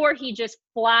before he just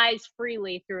flies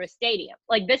freely through a stadium.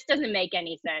 Like, this doesn't make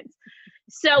any sense.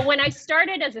 So when I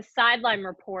started as a sideline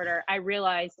reporter, I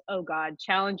realized, oh God,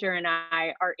 Challenger and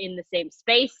I are in the same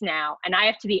space now, and I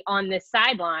have to be on this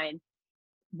sideline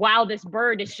while this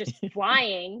bird is just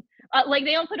flying. Like,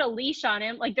 they don't put a leash on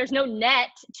him. Like, there's no net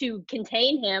to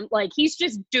contain him. Like, he's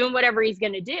just doing whatever he's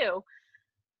going to do.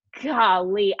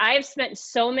 Golly, I've spent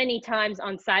so many times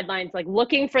on sidelines, like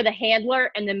looking for the handler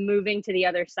and then moving to the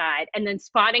other side and then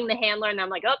spotting the handler. And I'm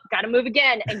like, oh, got to move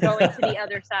again and going to the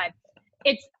other side.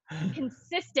 It's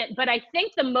consistent. But I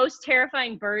think the most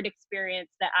terrifying bird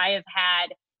experience that I have had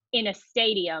in a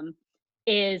stadium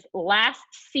is last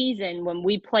season when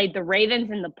we played the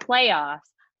Ravens in the playoffs.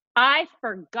 I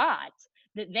forgot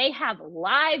that they have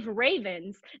live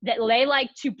ravens that they like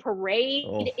to parade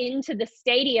into the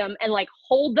stadium and like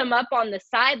hold them up on the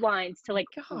sidelines to like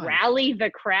rally the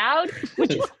crowd,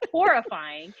 which is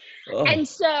horrifying. And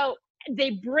so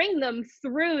they bring them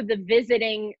through the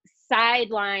visiting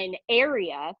sideline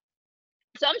area.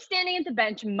 So I'm standing at the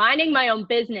bench, minding my own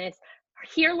business,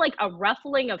 hear like a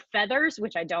ruffling of feathers,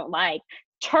 which I don't like,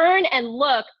 turn and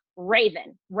look,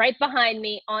 raven right behind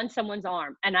me on someone's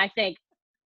arm. And I think,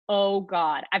 oh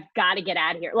God, I've got to get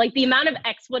out of here. Like, the amount of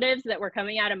expletives that were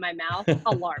coming out of my mouth,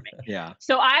 alarming. Yeah.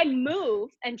 So I move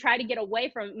and try to get away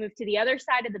from it, move to the other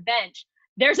side of the bench.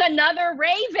 There's another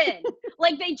raven.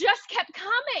 Like, they just kept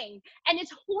coming, and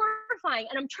it's horrifying.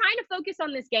 And I'm trying to focus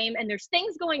on this game, and there's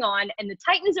things going on, and the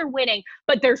Titans are winning,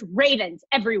 but there's ravens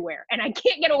everywhere, and I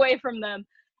can't get away from them.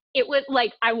 It was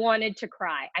like, I wanted to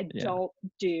cry. I don't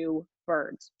do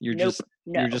birds. You're just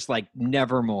like,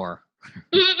 never more.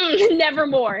 Never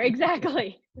more.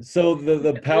 Exactly. So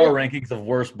the power rankings of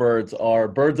worst birds are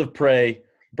birds of prey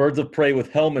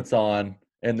with helmets on,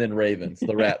 and then ravens,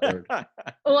 the rat bird.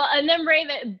 Well, and then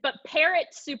raven, but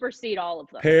parrots supersede all of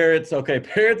them. Parrots are at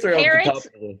the top of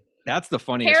the. That's the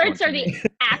funniest Parrots one are to the me.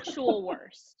 actual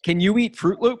worst. Can you eat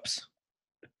Fruit Loops?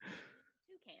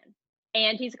 You can.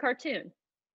 And he's a cartoon.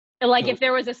 Like, if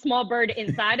there was a small bird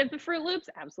inside of the Fruit Loops,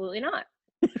 absolutely not.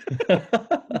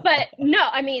 But no,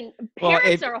 I mean,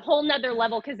 parrots are a whole nother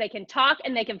level because they can talk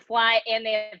and they can fly and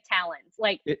they have talons.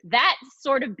 Like, that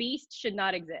sort of beast should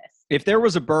not exist. If there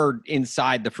was a bird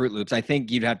inside the Fruit Loops, I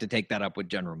think you'd have to take that up with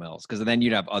General Mills, because then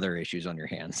you'd have other issues on your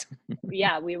hands.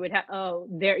 Yeah, we would have.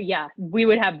 We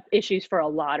would have issues for a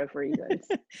lot of reasons.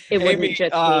 It wouldn't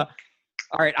just be.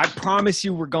 All right, I promise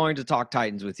you we're going to talk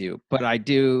Titans with you, but I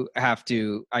do have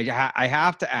to. I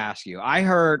have to ask you.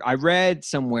 I read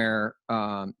somewhere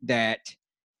that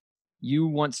you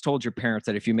once told your parents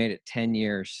that if you made it 10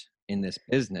 years in this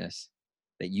business,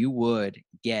 that you would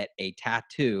get a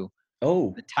tattoo,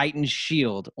 the Titans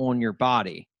shield on your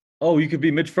body. Oh, you could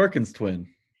be Mitch Firkins' twin,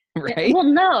 right? Well,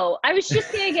 no, I was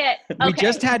just gonna get. Okay. We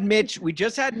just had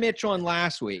Mitch on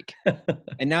last week,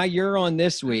 and now you're on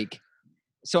this week.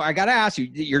 So I got to ask you,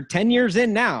 you're 10 years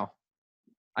in now.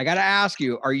 I got to ask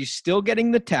you, are you still getting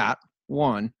the tat?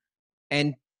 One.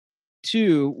 And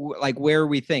two, like, where are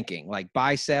we thinking? Like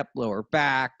bicep, lower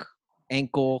back,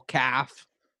 ankle, calf?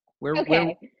 Where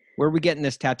are we getting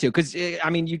this tattoo? Because,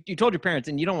 I mean, you told your parents,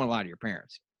 and you don't want to lie to your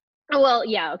parents. Well,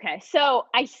 yeah, okay. So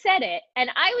I said it, and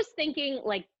I was thinking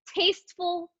like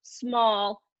tasteful,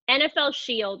 small NFL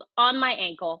shield on my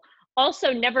ankle.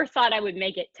 Also, never thought I would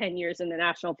make it 10 years in the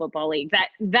National Football League.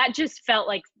 That just felt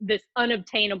like this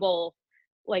unobtainable,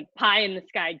 like, pie in the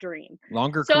sky dream.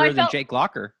 Longer career than Jake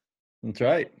Locker. That's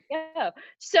right. Yeah.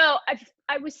 So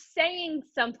I was saying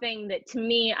something that to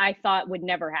me I thought would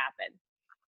never happen.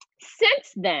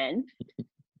 Since then,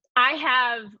 I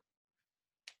have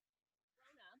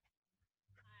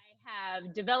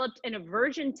developed an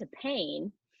aversion to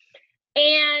pain,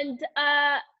 and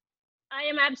I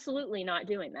am absolutely not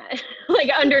doing that. Like,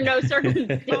 under no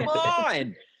circumstances. Come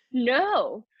on.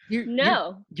 No.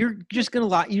 You're just going to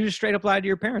lie. You just straight up lied to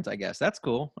your parents, I guess. That's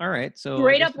cool. All right. So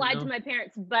straight up lied to my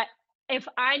parents. But if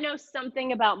I know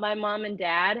something about my mom and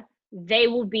dad, they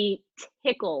will be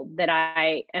tickled that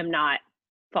I am not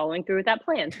following through with that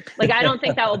plan. Like, I don't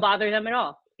think that will bother them at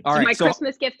all. All It's right. my So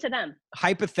Christmas gift to them.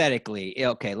 hypothetically,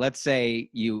 okay, let's say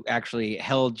you actually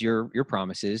held your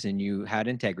promises and you had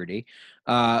integrity.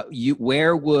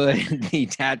 Where would the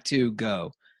tattoo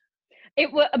go?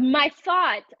 My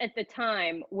thought at the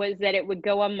time was that it would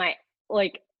go on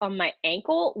my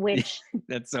ankle, which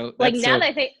That's so. like That's now so. that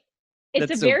I think it's a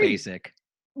That's so very basic.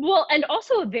 well, and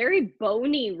also a very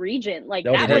bony region. Like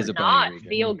Oh, that it would is a bony not region.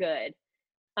 feel good.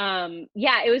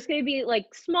 Yeah, it was going to be like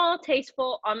small,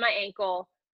 tasteful on my ankle.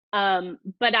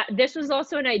 But this was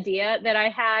also an idea that I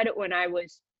had when I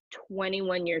was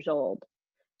 21 years old.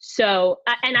 So,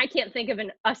 and I can't think of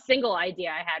a single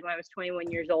idea I had when I was 21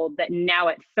 years old that now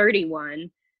at 31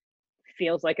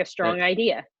 feels like a strong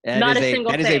idea. Not a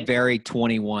single that is a thing. very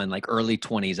 21, like early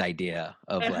 20s idea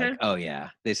of like, Uh-huh. oh yeah,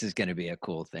 this is going to be a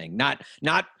cool thing. Not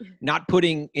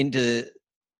putting into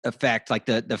effect like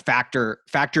the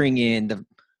factoring in the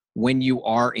when you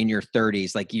are in your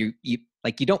 30s, like you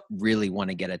don't really want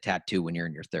to get a tattoo when you're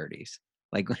in your 30s.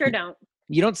 Like Sure don't.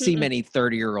 you don't see Mm-mm. many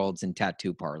 30-year-olds in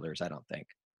tattoo parlors, I don't think.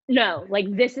 No, like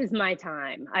this is my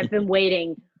time. I've been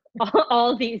waiting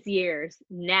all these years.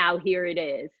 Now here it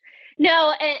is.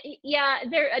 No, yeah,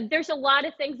 there's a lot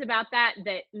of things about that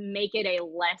that make it a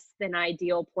less than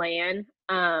ideal plan.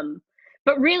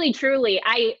 But really, truly,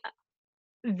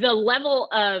 the level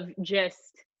of just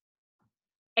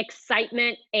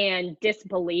excitement and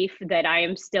disbelief that I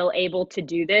am still able to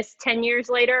do this 10 years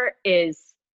later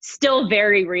is still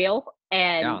very real.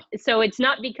 And so it's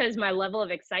not because my level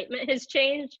of excitement has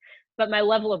changed, but my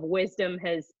level of wisdom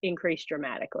has increased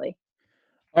dramatically.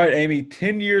 All right, Amie,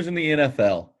 10 years in the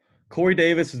NFL. Corey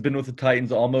Davis has been with the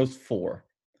Titans almost 4.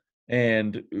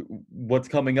 And what's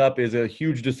coming up is a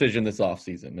huge decision this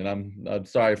offseason. And I'm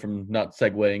sorry from not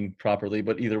segueing properly,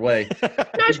 but either way. No,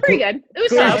 it's pretty good. It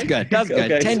was That was solid. good. That was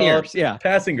good. Okay, 10 solid. years. Yeah.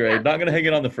 Passing grade. Not going to hang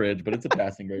it on the fridge, but it's a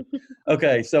passing grade.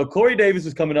 Okay, so Corey Davis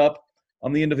is coming up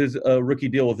on the end of his rookie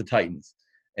deal with the Titans.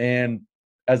 And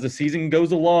as the season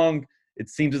goes along, it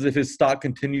seems as if his stock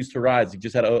continues to rise. He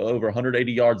just had over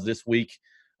 180 yards this week.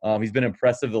 He's been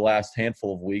impressive the last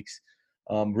handful of weeks.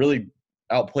 Really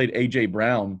outplayed A.J.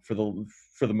 Brown for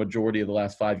the majority of the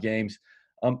last 5 games.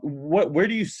 Where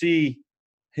do you see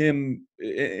him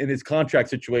in his contract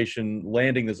situation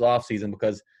landing this offseason?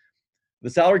 Because the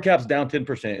salary cap's down 10%.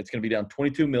 It's going to be down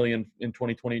 $22 million in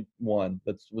 2021.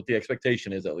 That's what the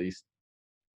expectation is, at least.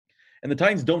 And the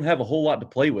Titans don't have a whole lot to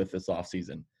play with this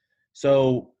offseason.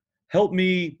 So help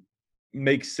me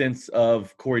make sense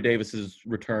of Corey Davis's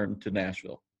return to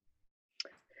Nashville.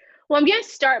 Well, I'm going to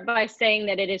start by saying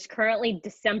that it is currently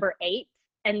December 8th,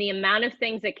 and the amount of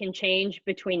things that can change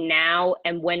between now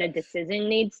and when a decision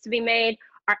needs to be made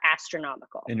are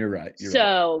astronomical. And you're right.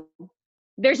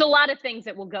 There's a lot of things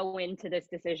that will go into this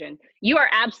decision. You are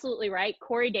absolutely right.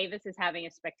 Corey Davis is having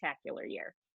a spectacular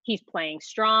year. He's playing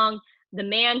strong. The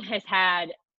man has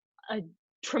had a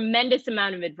tremendous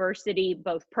amount of adversity,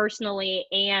 both personally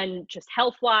and just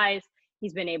health-wise.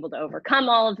 He's been able to overcome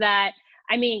all of that.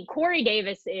 I mean, Corey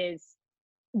Davis is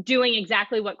doing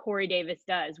exactly what Corey Davis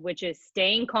does, which is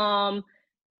staying calm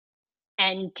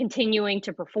and continuing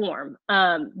to perform.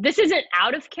 This isn't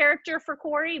out of character for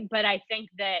Corey, but I think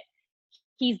that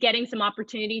he's getting some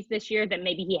opportunities this year that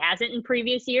maybe he hasn't in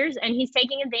previous years, and he's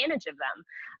taking advantage of them.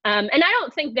 And I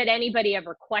don't think that anybody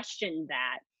ever questioned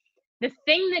that. The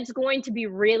thing that's going to be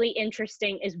really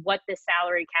interesting is what the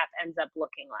salary cap ends up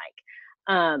looking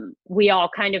like. We all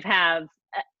kind of have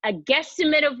a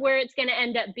guesstimate of where it's going to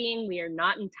end up being. We are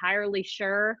not entirely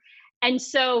sure. And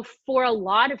so for a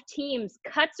lot of teams,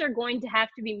 cuts are going to have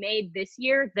to be made this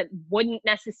year that wouldn't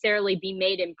necessarily be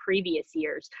made in previous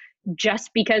years,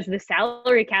 just because the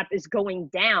salary cap is going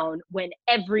down when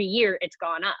every year it's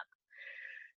gone up.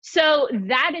 So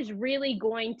that is really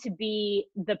going to be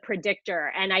the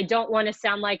predictor. And I don't want to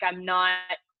sound like I'm not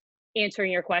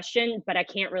answering your question, but I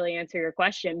can't really answer your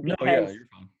question because you're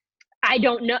fine. I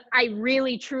don't know. I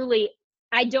really, truly,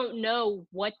 I don't know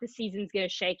what the season's going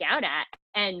to shake out at.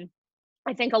 And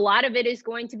I think a lot of it is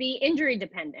going to be injury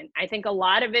dependent. I think a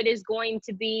lot of it is going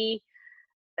to be,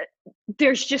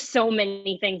 there's just so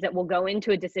many things that will go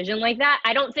into a decision like that.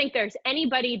 I don't think there's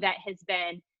anybody that has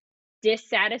been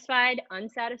dissatisfied.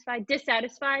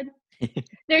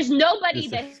 There's nobody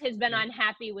that has been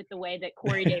unhappy with the way that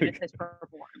Corey Davis has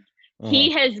performed.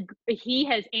 He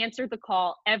has answered the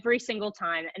call every single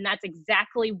time, and that's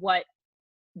exactly what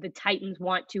the Titans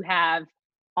want to have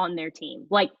on their team.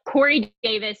 Like, Corey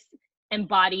Davis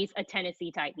embodies a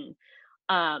Tennessee Titan.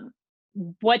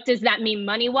 What does that mean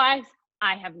money-wise?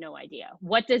 I have no idea.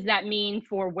 What does that mean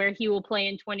for where he will play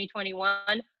in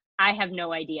 2021? I have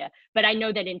no idea. But I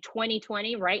know that in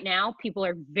 2020, right now, people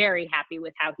are very happy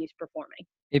with how he's performing.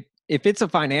 If it's a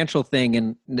financial thing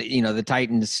and the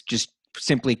Titans just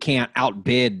simply can't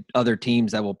outbid other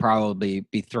teams that will probably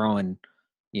be throwing,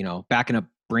 backing up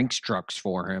Brinks trucks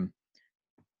for him,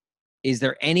 is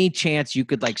there any chance you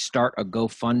could start a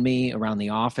GoFundMe around the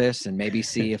office and maybe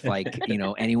see if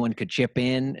anyone could chip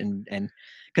in and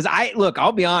because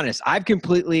I'll be honest, I've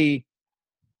completely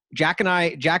Jack and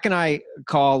I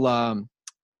call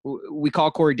we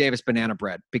call Corey Davis banana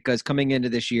bread because coming into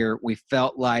this year we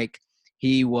felt like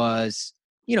he was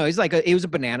he was a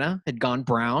banana, had gone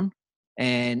brown,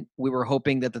 and we were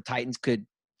hoping that the Titans could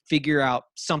figure out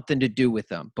something to do with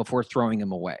him before throwing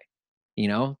him away.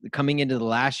 Coming into the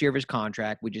last year of his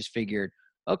contract, we just figured,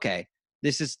 okay,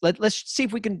 let's see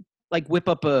if we can whip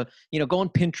up go on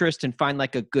Pinterest and find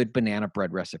a good banana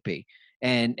bread recipe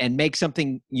and make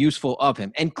something useful of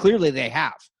him. And clearly they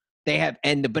have,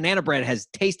 and the banana bread has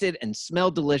tasted and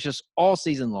smelled delicious all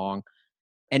season long.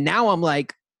 And now I'm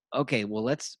like, okay,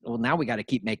 now we got to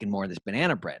keep making more of this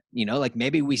banana bread.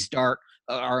 Maybe we start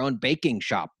our own baking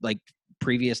shop like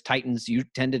previous Titans you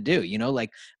tend to do.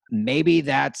 Maybe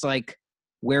that's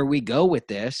where we go with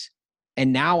this.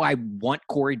 And now I want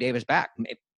Corey Davis back.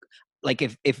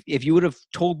 If you would have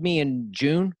told me in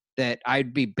June that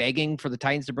I'd be begging for the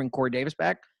Titans to bring Corey Davis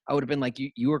back, I would have been like,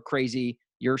 you are crazy.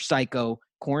 You're psycho.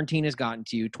 Quarantine has gotten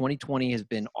to you. 2020 has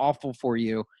been awful for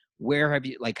you. Where have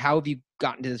you, how have you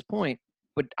gotten to this point?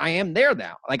 But I am there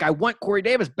now. I want Corey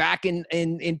Davis back in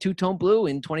two-tone blue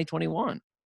in 2021.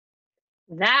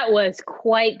 That was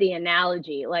quite the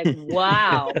analogy.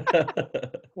 Wow.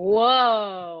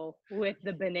 Whoa, with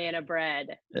the banana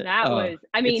bread. That was,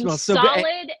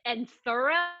 solid and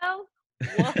thorough.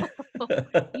 Whoa.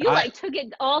 You took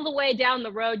it all the way down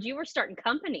the road. You were starting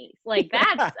companies.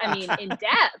 That's, in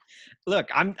depth. Look,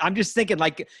 I'm just thinking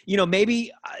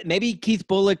maybe Keith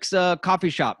Bullock's coffee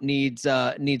shop needs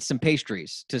some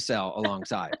pastries to sell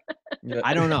alongside. Yeah.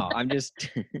 I don't know. I'm just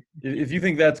if you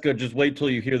think that's good, just wait till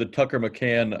you hear the Tucker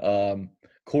McCann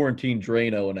quarantine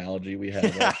Drano analogy we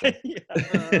had.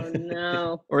 Oh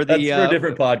no. Or that's for a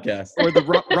different podcast. Or the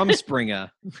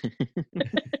Rumspringer.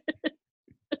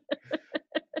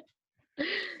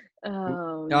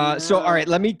 Oh, no. So all right,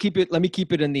 let me keep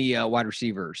it in the wide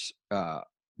receivers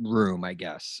room, I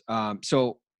guess.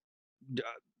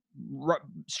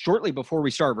 Shortly before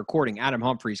we started recording, Adam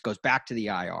Humphries goes back to the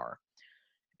IR.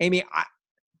 Amie,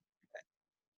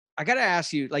 I got to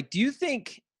ask you, do you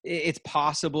think it's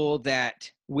possible that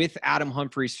with Adam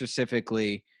Humphries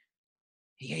specifically,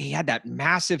 he had that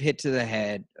massive hit to the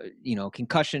head,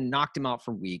 concussion, knocked him out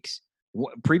for weeks.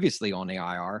 Previously on the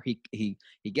IR, he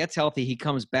gets healthy, he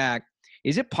comes back.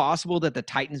 Is it possible that the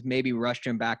Titans maybe rushed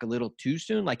him back a little too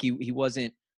soon? He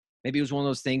wasn't. Maybe it was one of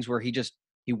those things where he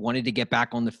wanted to get back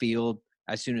on the field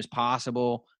as soon as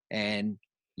possible, and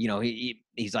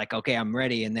he's like, okay, I'm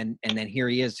ready, and then here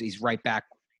he is. He's right back,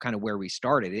 kind of where we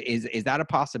started. Is that a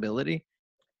possibility?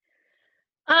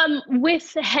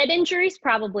 With head injuries,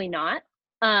 probably not.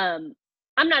 I'm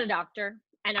not a doctor.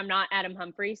 And I'm not Adam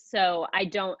Humphries, so I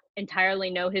don't entirely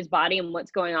know his body and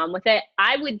what's going on with it.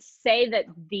 I would say that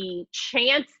the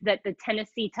chance that the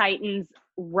Tennessee Titans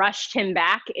rushed him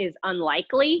back is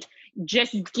unlikely,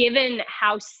 just given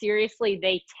how seriously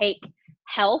they take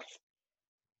health,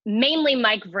 mainly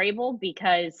Mike Vrabel,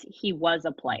 because he was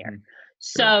a player.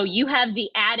 So you have the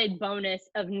added bonus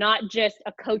of not just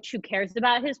a coach who cares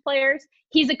about his players,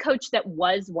 he's a coach that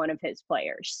was one of his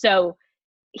players. So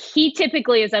he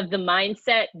typically is of the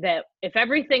mindset that if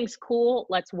everything's cool,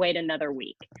 let's wait another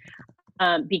week.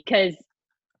 Because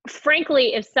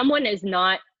frankly, if someone is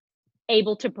not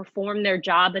able to perform their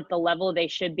job at the level they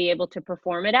should be able to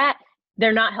perform it at,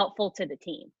 they're not helpful to the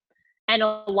team. And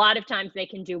a lot of times they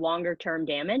can do longer term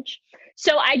damage.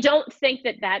 So I don't think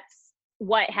that that's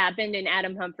what happened in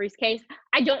Adam Humphries' case.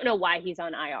 I don't know why he's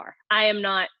on IR.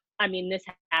 This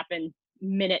happened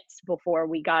minutes before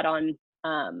we got on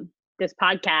this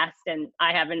podcast, and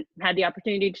I haven't had the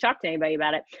opportunity to talk to anybody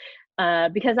about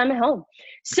it because I'm at home.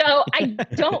 So I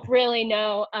don't really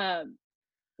know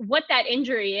what that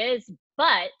injury is,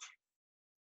 but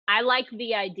I like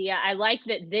the idea. I like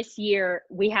that this year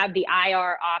we have the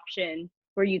IR option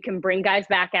where you can bring guys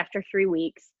back after 3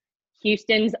 weeks.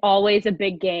 Houston's always a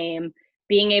big game.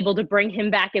 Being able to bring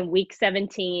him back in week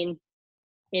 17,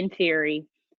 in theory,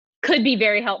 could be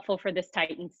very helpful for this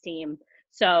Titans team.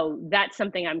 So that's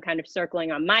something I'm kind of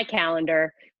circling on my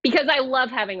calendar because I love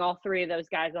having all three of those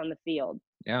guys on the field.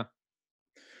 Yeah.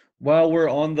 While we're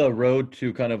on the road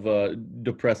to kind of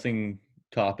depressing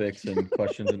topics and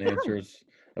questions and answers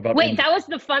about. Wait, that was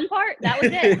the fun part? That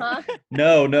was it, huh?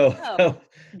 No, Oh,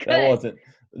 that wasn't.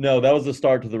 No, that was the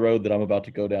start to the road that I'm about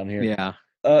to go down here. Yeah.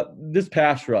 This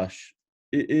pass rush,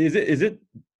 Is it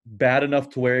bad enough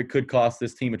to where it could cost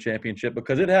this team a championship?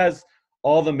 Because it has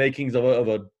all the makings of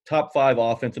a top 5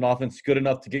 offense, an offense good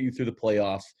enough to get you through the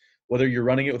playoffs, whether you're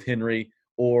running it with Henry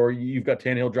or you've got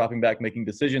Tannehill dropping back, making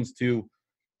decisions to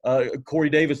Corey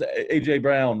Davis, A.J.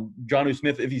 Brown, Jonnu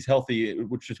Smith, if he's healthy,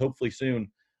 which is hopefully soon.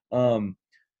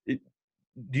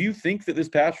 Do you think that this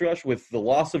pass rush, with the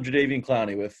loss of Jadeveon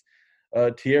Clowney, with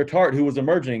Tierre Tart, who was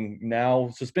emerging, now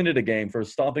suspended a game for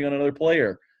stomping on another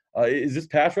player, is this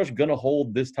pass rush going to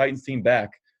hold this Titans team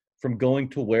back from going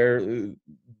to where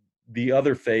the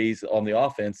other phase on the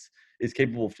offense is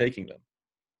capable of taking them?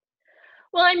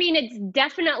 Well, I mean, it's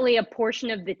definitely a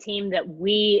portion of the team that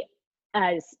we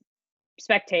as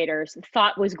spectators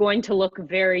thought was going to look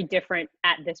very different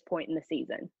at this point in the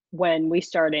season when we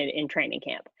started in training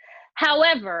camp.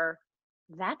 However,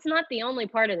 that's not the only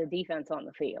part of the defense on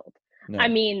the field. No. I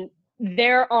mean,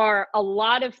 there are a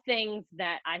lot of things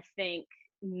that I think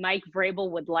Mike Vrabel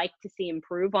would like to see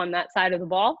improve on that side of the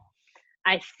ball.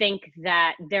 I think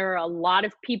that there are a lot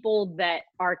of people that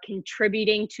are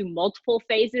contributing to multiple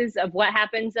phases of what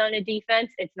happens on a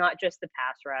defense. It's not just the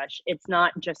pass rush. It's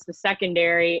not just the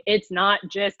secondary. It's not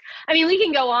just, I mean, we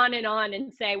can go on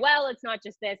and say, well, it's not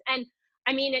just this. And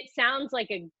I mean, it sounds like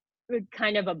a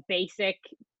kind of a basic,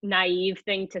 naive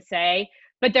thing to say,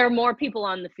 but there are more people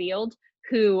on the field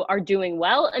who are doing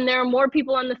well, and there are more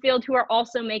people on the field who are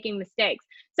also making mistakes.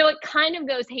 So it kind of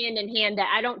goes hand in hand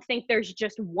that I don't think there's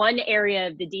just one area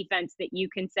of the defense that you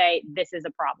can say this is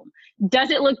a problem.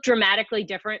 Does it look dramatically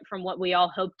different from what we all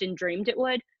hoped and dreamed it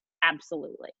would?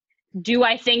 Absolutely. Do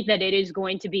I think that it is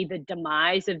going to be the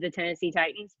demise of the Tennessee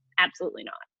Titans? Absolutely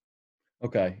not.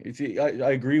 Okay. See,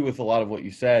 I agree with a lot of what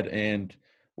you said, and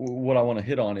what I want to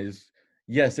hit on is,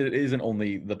 yes, it isn't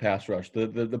only the pass rush.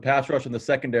 The pass rush and the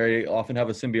secondary often have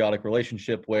a symbiotic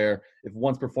relationship where if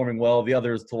one's performing well, the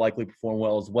other is to likely perform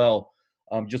well as well,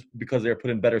 just because they're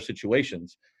put in better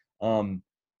situations. And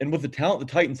with the talent the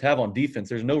Titans have on defense,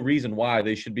 there's no reason why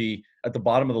they should be at the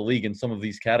bottom of the league in some of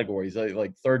these categories.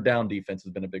 Like third down defense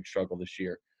has been a big struggle this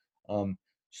year.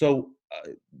 So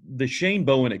the Shane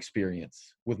Bowen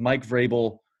experience with Mike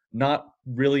Vrabel not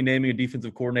really naming a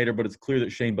defensive coordinator, but it's clear that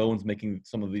Shane Bowen's making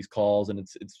some of these calls, and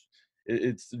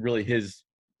it's really his,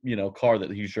 car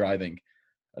that he's driving.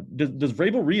 Does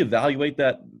Vrabel reevaluate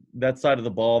that side of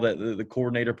the ball, that the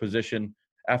coordinator position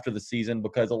after the season?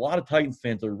 Because a lot of Titans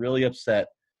fans are really upset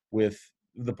with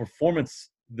the performance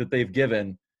that they've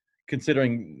given,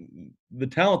 considering the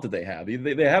talent that they have.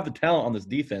 They have the talent on this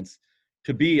defense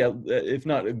to be, if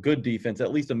not a good defense,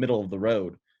 at least a middle of the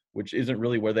road, which isn't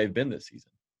really where they've been this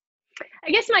season.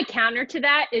 I guess my counter to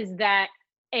that is that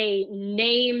a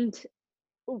named,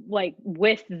 like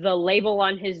with the label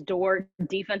on his door,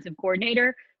 defensive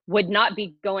coordinator would not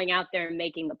be going out there and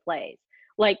making the plays.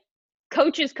 Like,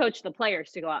 coaches coach the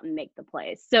players to go out and make the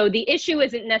plays. So the issue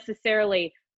isn't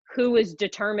necessarily who is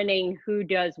determining who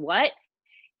does what.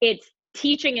 It's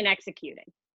teaching and executing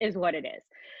is what it is.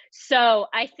 So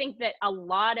I think that a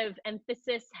lot of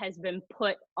emphasis has been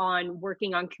put on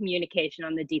working on communication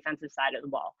on the defensive side of the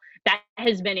ball. That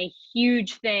has been a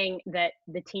huge thing that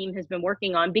the team has been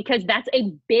working on, because that's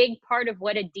a big part of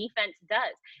what a defense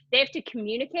does. They have to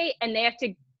communicate and they have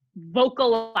to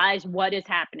vocalize what is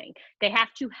happening. They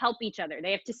have to help each other.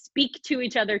 They have to speak to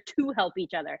each other to help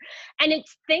each other. And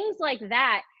it's things like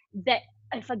that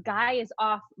if a guy is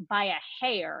off by a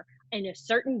hair in a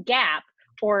certain gap,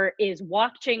 or is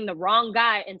watching the wrong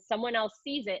guy and someone else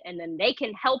sees it, and then they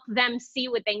can help them see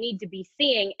what they need to be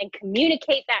seeing and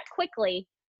communicate that quickly,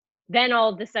 then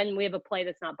all of a sudden we have a play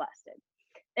that's not busted.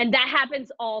 And that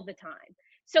happens all the time.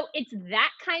 So it's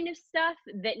that kind of stuff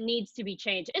that needs to be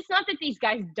changed. It's not that these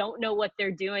guys don't know what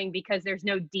they're doing because there's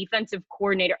no defensive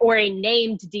coordinator or a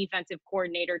named defensive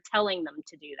coordinator telling them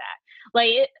to do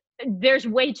that. There's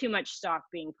way too much stock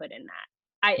being put in that.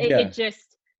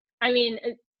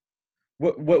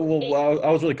 Well,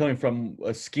 I was really coming from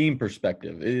a scheme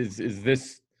perspective. Is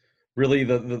this really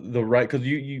the right? Because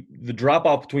the drop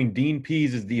off between Dean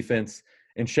Pees' defense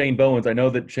and Shane Bowen's. I know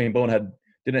that Shane Bowen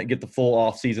didn't get the full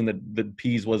off season that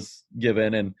Pees was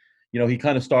given, and he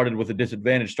kind of started with a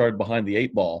disadvantage, started behind the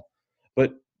 8 ball.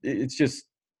 But it's just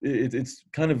it's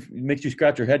kind of makes you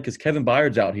scratch your head, because Kevin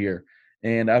Byard's out here,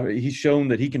 and he's shown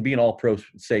that he can be an all-pro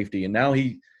safety, and now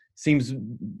he seems,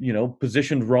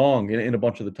 positioned wrong in a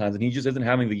bunch of the times, and he just isn't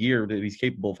having the year that he's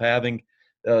capable of having.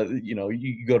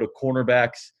 You go to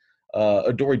cornerbacks.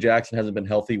 Adoree Jackson hasn't been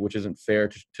healthy, which isn't fair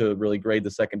to really grade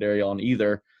the secondary on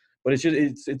either. But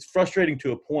it's frustrating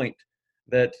to a point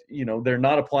that they're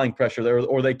not applying pressure there,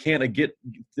 or they can't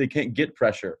get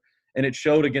pressure, and it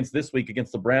showed this week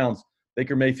against the Browns.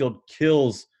 Baker Mayfield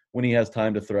kills when he has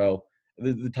time to throw.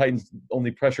 the Titans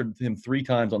only pressured him 3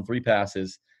 times on 3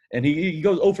 passes, and he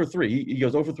goes 0 for 3. He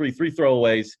goes 0 for 3, 3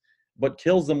 throwaways, but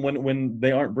kills them when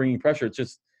they aren't bringing pressure. It's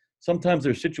just sometimes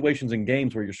there's situations in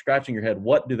games where you're scratching your head.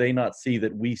 What do they not see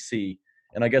that we see?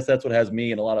 And I guess that's what has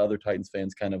me and a lot of other Titans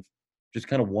fans kind of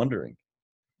wondering.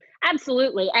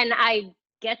 Absolutely. And I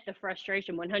get the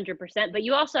frustration 100%, but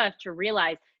you also have to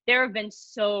realize there have been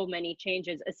so many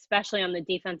changes, especially on the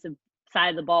defensive side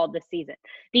of the ball this season.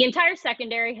 The entire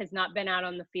secondary has not been out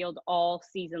on the field all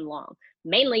season long,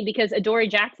 mainly because Adoree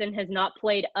Jackson has not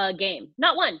played a game.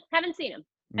 Not one. Haven't seen him.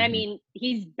 I mean,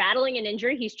 he's battling an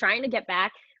injury. He's trying to get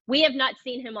back. We have not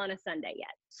seen him on a Sunday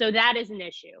yet. So that is an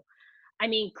issue. I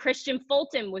mean, Christian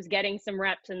Fulton was getting some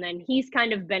reps, and then he's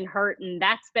kind of been hurt, and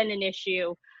that's been an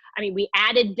issue. I mean, we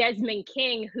added Desmond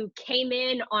King, who came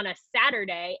in on a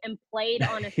Saturday and played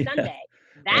on a Sunday.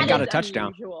 That got is a touchdown.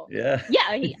 unusual. Yeah.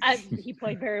 Yeah, he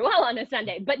played very well on a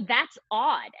Sunday, but that's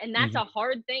odd, and that's a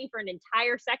hard thing for an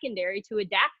entire secondary to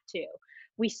adapt to.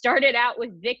 We started out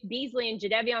with Vic Beasley and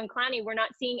Jadeveon Clowney. We're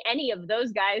not seeing any of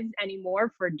those guys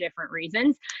anymore for different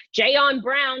reasons. Jayon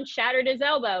Brown shattered his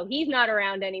elbow. He's not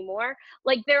around anymore.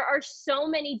 Like, there are so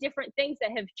many different things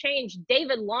that have changed.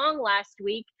 David Long last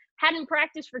week hadn't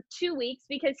practiced for 2 weeks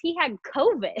because he had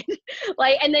COVID.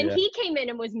 And then he came in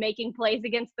and was making plays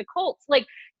against the Colts. Like,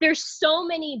 there's so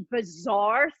many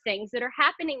bizarre things that are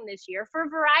happening this year for a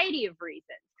variety of reasons.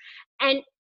 And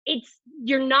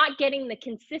you're not getting the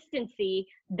consistency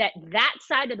that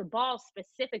side of the ball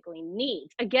specifically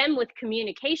needs. Again, with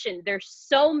communication, there's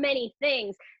so many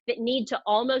things that need to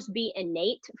almost be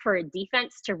innate for a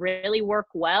defense to really work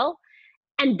well.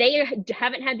 And they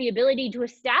haven't had the ability to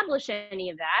establish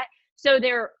any of that. So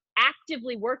they're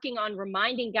actively working on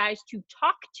reminding guys to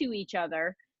talk to each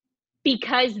other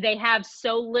because they have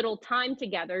so little time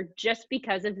together, just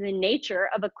because of the nature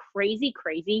of a crazy,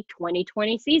 crazy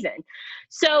 2020 season.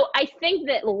 So I think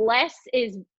that less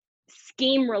is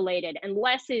scheme related and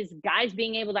less is guys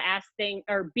being able to ask things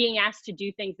or being asked to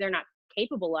do things they're not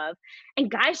capable of.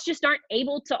 And guys just aren't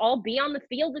able to all be on the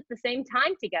field at the same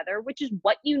time together, which is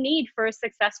what you need for a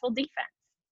successful defense.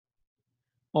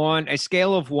 On a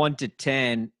scale of 1 to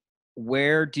 10,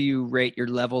 where do you rate your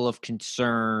level of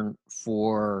concern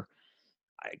for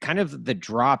kind of the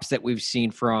drops that we've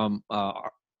seen from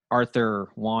Arthur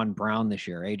Juan Brown this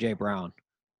year, AJ Brown?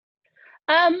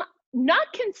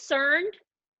 Not concerned,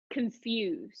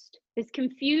 confused. Is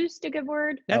confused a good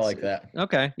word? I like that.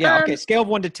 Okay. Yeah. Okay. Scale of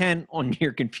 1 to 10 on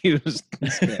your confused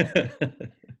scale.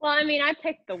 Well, I mean, I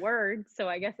picked the word, so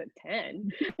I guess a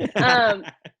 10.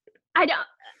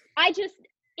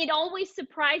 It always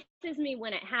surprises me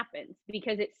when it happens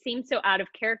because it seems so out of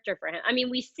character for him. I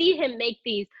mean, we see him make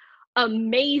these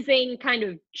amazing kind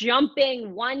of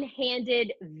jumping,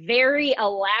 one-handed, very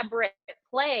elaborate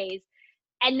plays,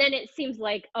 and then it seems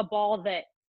like a ball that,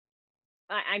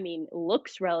 I mean,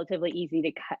 looks relatively easy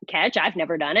to catch. I've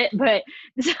never done it, but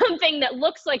something that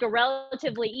looks like a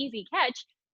relatively easy catch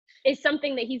is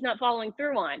something that he's not following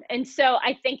through on. And so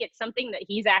I think it's something that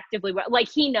he's actively, like,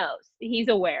 he knows, he's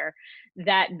aware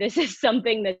that this is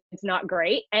something that's not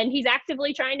great, and he's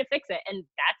actively trying to fix it. And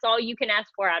that's all you can ask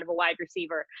for out of a wide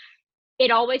receiver.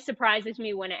 It always surprises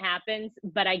me when it happens,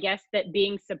 but I guess that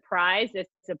being surprised as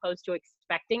opposed to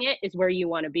expecting it is where you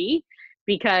want to be,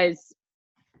 because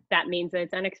that means that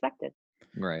it's unexpected.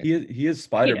 Right. He is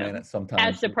Spider-Man at sometimes.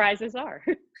 As surprises are.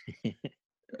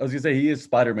 I was gonna say he is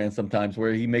Spider-Man sometimes,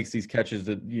 where he makes these catches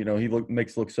that he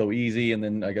makes look so easy, and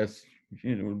then I guess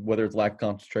whether it's lack of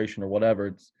concentration or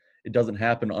whatever, it doesn't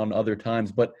happen on other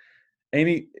times. But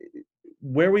Amie,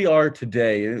 where we are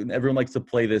today, and everyone likes to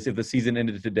play this if the season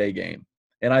ended today game,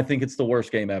 and I think it's the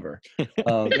worst game ever.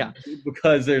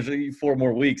 Because there's 4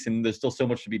 more weeks and there's still so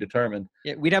much to be determined.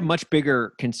 Yeah, we'd have much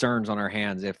bigger concerns on our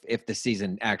hands if the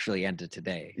season actually ended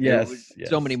today. Yes.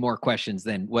 So many more questions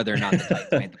than whether or not the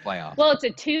Titans made the playoffs. Well, it's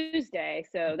a Tuesday,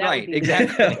 so that right, would be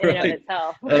exactly. in and of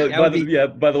itself.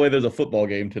 By the way, there's a football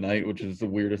game tonight, which is the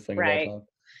weirdest thing Right. about time.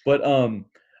 But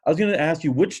I was going to ask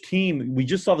you, which team, we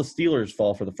just saw the Steelers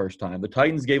fall for the first time. The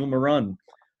Titans gave them a run.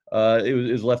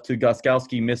 It was left to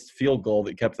Gostkowski missed field goal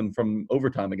that kept them from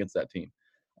overtime against that team.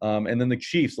 And then the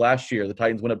Chiefs last year, the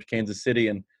Titans went up to Kansas City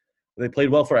and they played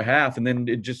well for a half, and then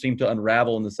it just seemed to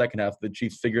unravel in the second half. The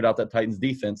Chiefs figured out that Titans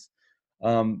defense.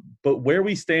 But where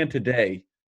we stand today,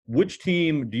 which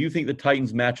team do you think the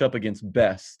Titans match up against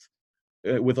best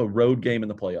with a road game in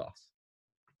the playoffs?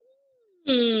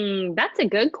 That's a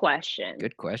good question.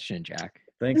 Good question, Jack.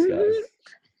 Thanks, guys.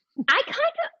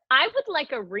 I would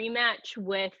like a rematch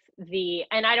with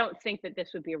and I don't think that this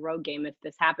would be a road game if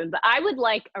this happened, but I would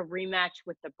like a rematch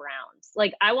with the Browns.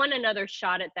 Like, I want another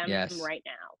shot at them from right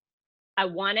now. I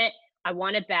want it. I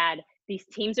want it bad. These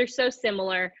teams are so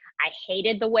similar. I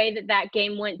hated the way that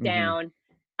game went down.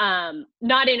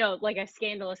 Not in a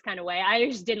scandalous kind of way. I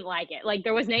just didn't like it. Like,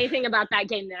 there wasn't anything about that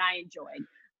game that I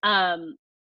enjoyed,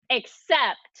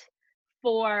 except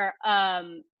for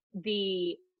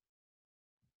the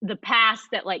pass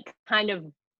that kind of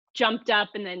jumped up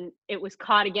and then it was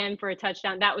caught again for a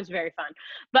touchdown. That was very fun.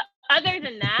 But other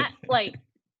than that, very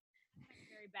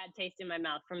bad taste in my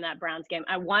mouth from that Browns game.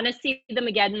 I want to see them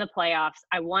again in the playoffs.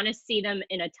 I want to see them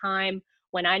in a time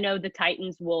when I know the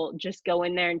Titans will just go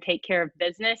in there and take care of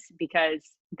business, because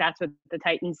that's what the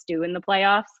Titans do in the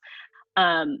playoffs.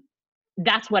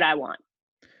 That's what I want.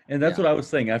 And that's what I was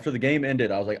saying. After the game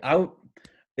ended, I was like,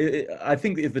 I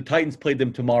think if the Titans played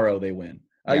them tomorrow, they win.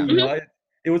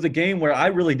 It was a game where I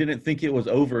really didn't think it was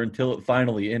over until it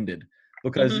finally ended,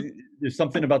 because there's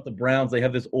something about the Browns. They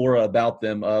have this aura about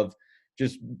them of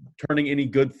just turning any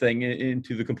good thing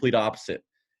into the complete opposite.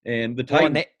 And the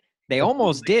Titans, they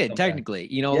almost did technically.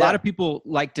 A lot of people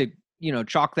like to,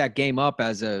 chalk that game up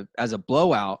as a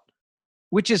blowout,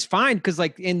 which is fine, because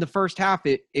in the first half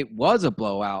it was a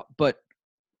blowout, but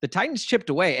the Titans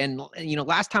chipped away. And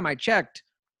last time I checked,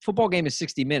 football game is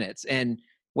 60 minutes, and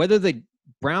whether the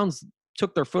Browns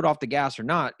took their foot off the gas or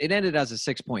not, it ended as a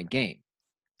 6-point game.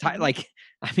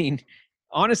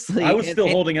 Honestly, I was still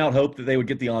holding out hope that they would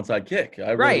get the onside kick.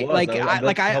 I really was. That's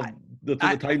what the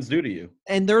Titans do to you.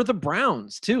 And they're the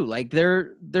Browns too.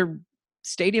 Their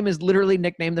stadium is literally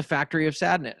nicknamed the Factory of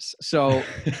Sadness. So,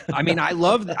 I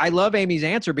love Amy's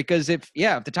answer, because if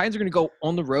the Titans are going to go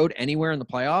on the road anywhere in the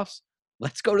playoffs,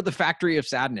 let's go to the Factory of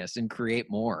Sadness and create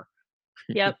more.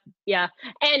 Yep. Yeah.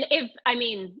 And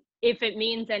if it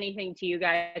means anything to you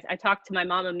guys, I talked to my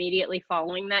mom immediately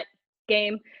following that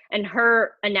game, and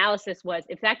her analysis was,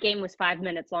 if that game was 5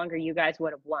 minutes longer, you guys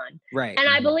would have won. Right. And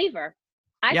I believe her.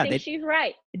 I think she's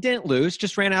right. It didn't lose,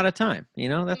 just ran out of time.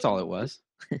 That's all it was.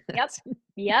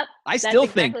 Yep. I still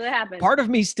think part of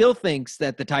me still thinks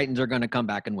that the Titans are going to come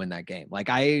back and win that game.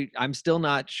 I'm still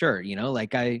not sure,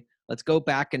 let's go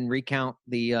back and recount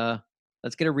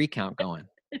let's get a recount going.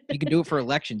 You can do it for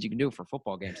elections. You can do it for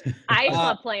football games. I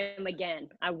want to play them again.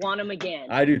 I want them again.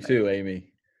 I do too,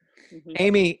 Amie.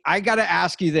 Amie, I got to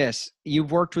ask you this.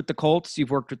 You've worked with the Colts,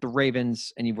 you've worked with the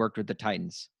Ravens, and you've worked with the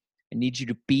Titans. I need you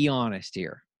to be honest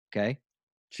here, okay?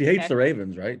 She hates the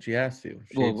Ravens, right? She has to.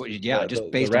 Just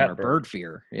based on her bird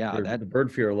fear. Yeah, the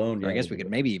bird fear alone. I guess we could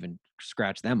maybe even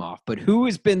scratch them off. But who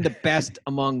has been the best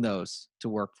among those to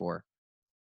work for?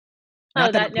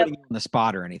 Not that I'm putting you on the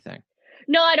spot or anything.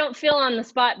 No, I don't feel on the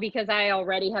spot, because I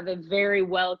already have a very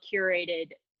well curated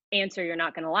answer you're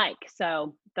not going to like.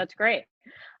 So that's great.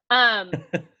 I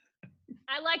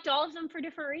liked all of them for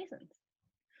different reasons.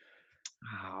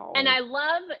 Wow. And I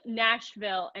love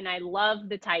Nashville, and I love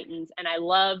the Titans, and I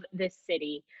love this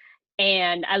city,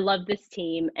 and I love this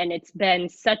team. And it's been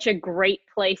such a great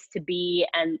place to be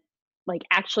and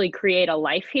actually create a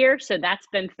life here. So that's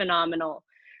been phenomenal.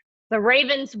 The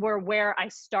Ravens were where I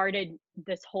started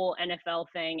this whole NFL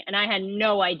thing, and I had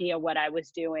no idea what I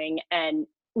was doing, and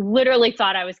literally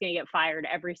thought I was going to get fired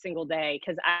every single day,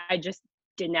 because I just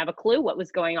didn't have a clue what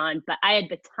was going on. But I had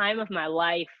the time of my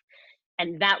life,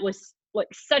 and that was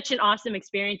such an awesome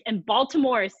experience. And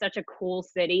Baltimore is such a cool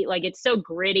city. It's so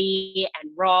gritty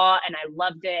and raw, and I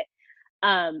loved it.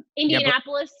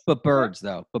 Indianapolis. But birds,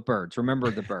 though. But birds.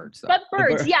 Remember the birds, though. But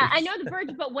birds. Yeah, I know the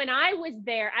birds. But when I was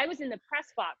there, I was in the press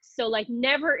box. So,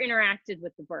 never interacted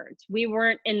with the birds. We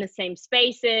weren't in the same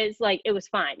spaces. It was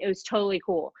fine. It was totally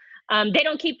cool. They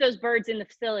don't keep those birds in the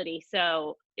facility.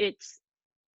 So, it's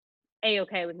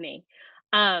A-okay with me.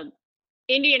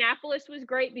 Indianapolis was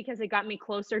great because it got me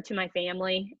closer to my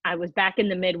family. I was back in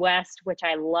the Midwest, which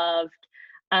I loved.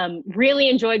 Really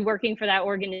enjoyed working for that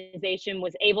organization,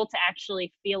 was able to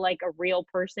actually feel like a real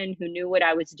person who knew what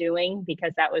I was doing,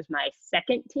 because that was my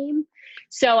second team.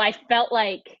 So I felt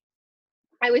like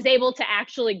I was able to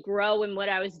actually grow in what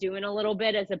I was doing a little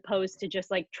bit, as opposed to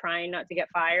just trying not to get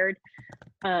fired.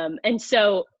 And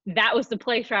so that was the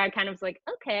place where I kind of was like,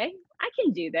 okay, I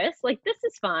can do this. This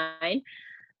is fine.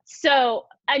 So,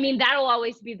 that'll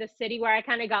always be the city where I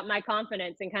kind of got my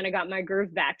confidence and kind of got my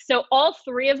groove back. So all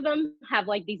three of them have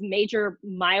these major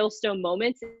milestone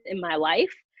moments in my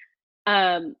life.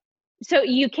 So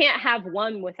you can't have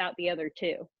one without the other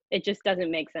two. It just doesn't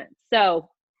make sense. So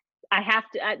I have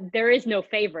to, there is no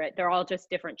favorite. They're all just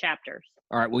different chapters.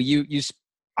 All right. Well,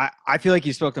 I feel like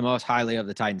you spoke the most highly of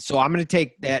the Titans. So I'm going to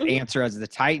take that answer as the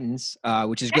Titans,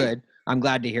 which is good. I'm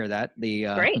glad to hear that.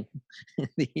 Great.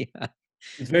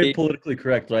 It's very politically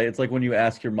correct, right? It's like when you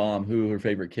ask your mom who her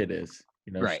favorite kid is.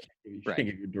 Right. She can't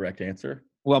give you a direct answer.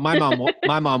 Well, my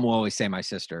mom will always say my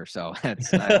sister, so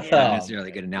that's not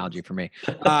necessarily a good analogy for me.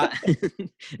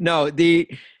 No,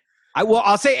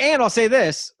 I'll say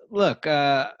this. Look,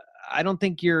 I don't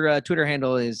think your Twitter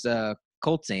handle is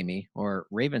Colts Amie or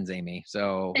Ravens Amie.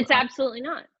 So It's absolutely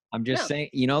not. I'm just saying,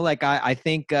 like I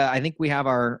think we have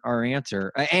our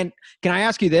answer. And can I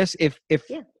ask you this? If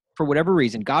for whatever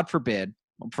reason, God forbid,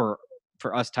 for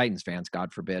us Titans fans,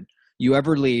 God forbid, you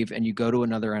ever leave and you go to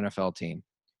another NFL team,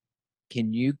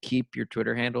 can you keep your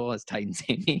Twitter handle as Titans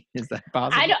Amie? Is that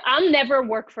possible? I'll never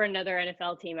work for another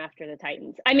NFL team after the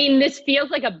Titans. I mean, this feels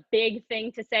like a big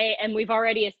thing to say, and we've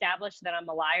already established that I'm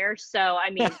a liar. So, I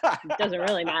mean, it doesn't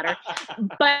really matter.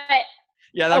 But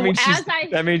yeah, that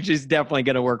means she's definitely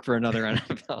going to work for another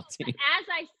NFL team. As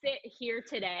I sit here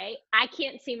today, I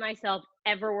can't see myself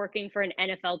ever working for an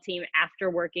NFL team after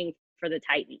working for the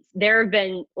Titans. There have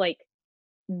been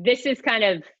this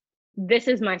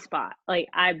is my spot. Like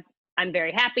I'm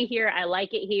very happy here. I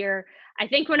like it here. I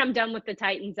think when I'm done with the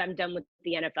Titans, I'm done with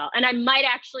the NFL. And I might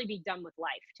actually be done with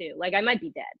life too. Like I might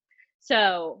be dead.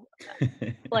 So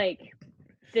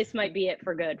this might be it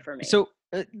for good for me. So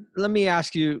let me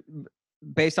ask you,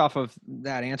 based off of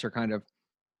that answer, kind of,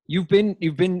 you've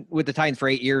been with the Titans for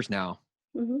 8 years now.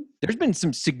 Mm-hmm. There's been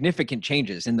some significant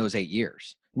changes in those 8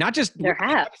 years. Not just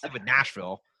with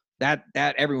Nashville, that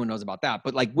everyone knows about that,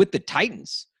 but like with the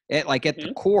Titans, at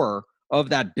the core of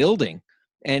that building.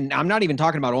 And I'm not even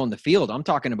talking about on the field. I'm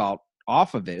talking about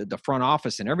off of it, the front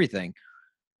office and everything.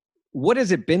 What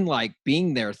has it been like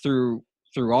being there through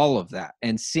all of that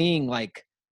and seeing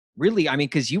really, I mean,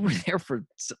 because you were there for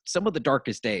some of the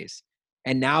darkest days,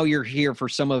 and now you're here for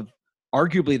some of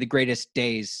arguably the greatest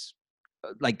days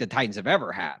like the Titans have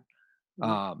ever had.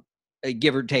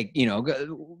 Give or take,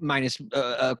 minus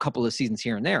a couple of seasons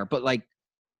here and there. But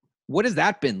what has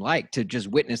that been like to just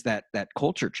witness that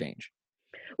culture change?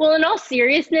 Well, in all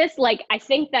seriousness, I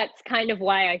think that's kind of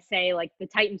why I say the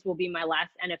Titans will be my last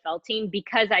NFL team,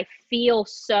 because I feel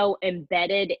so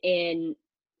embedded in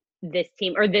this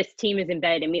team, or this team is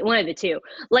embedded in me, one of the two.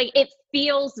 It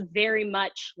feels very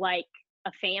much like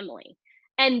a family.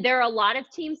 And there are a lot of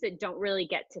teams that don't really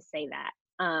get to say that.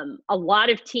 A lot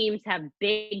of teams have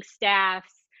big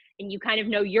staffs, and you kind of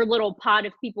know your little pod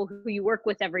of people who you work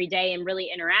with every day and really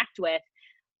interact with.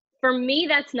 For me,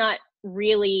 that's not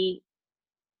really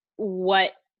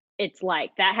what it's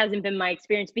like. That hasn't been my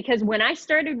experience, because when I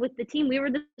started with the team, we were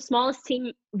the smallest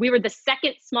team. We were the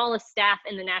second smallest staff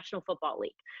in the National Football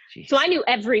League. Jeez. So I knew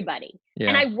everybody. Yeah.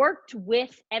 And I worked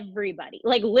with everybody,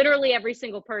 literally every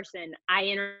single person I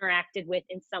interacted with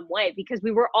in some way, because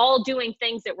we were all doing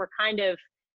things that were kind of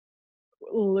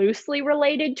loosely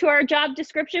related to our job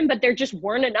description, but there just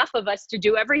weren't enough of us to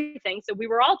do everything. So we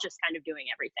were all just kind of doing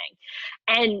everything.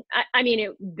 And I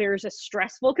mean, there's a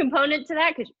stressful component to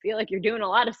that, because you feel like you're doing a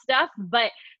lot of stuff, but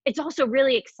it's also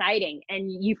really exciting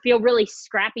and you feel really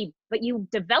scrappy, but you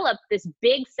develop this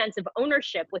big sense of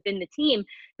ownership within the team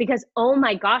because, oh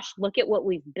my gosh, look at what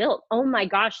we've built. Oh my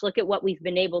gosh, look at what we've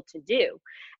been able to do.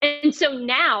 And so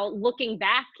now looking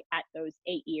back at those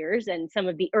 8 years and some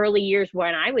of the early years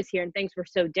when I was here and things were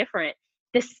so different,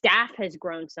 the staff has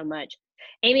grown so much.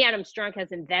 Amie Adams-Strunk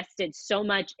has invested so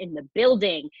much in the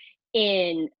building,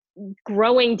 in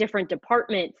growing different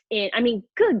departments. I mean,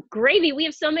 good gravy. We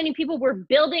have so many people. We're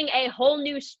building a whole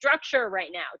new structure right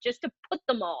now just to put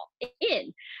them all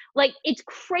in. It's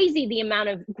crazy the amount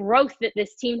of growth that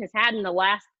this team has had in the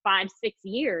last 5-6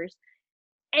 years.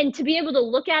 And to be able to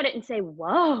look at it and say,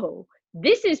 whoa,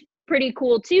 this is pretty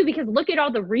cool too, because look at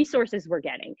all the resources we're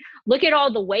getting. Look at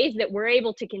all the ways that we're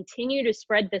able to continue to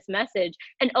spread this message.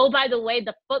 And oh, by the way,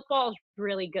 the football's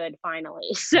really good finally.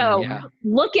 So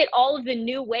Look at all of the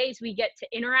new ways we get to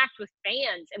interact with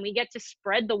fans, and we get to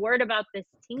spread the word about this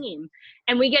team,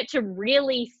 and we get to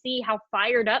really see how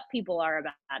fired up people are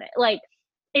about it.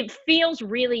 It feels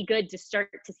really good to start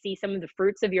to see some of the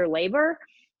fruits of your labor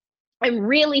and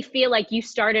really feel like you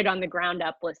started on the ground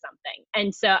up with something.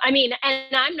 And so, I mean,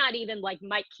 and I'm not even like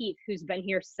Mike Keith, who's been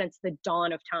here since the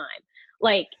dawn of time.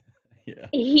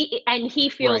 He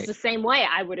feels the same way,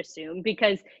 I would assume,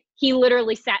 because he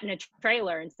literally sat in a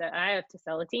trailer and said, I have to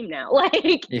sell a team now.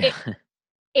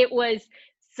 It was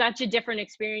such a different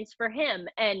experience for him.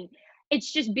 And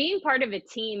it's just being part of a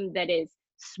team that is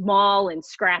small and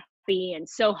scrappy and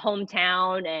so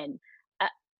hometown. And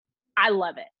I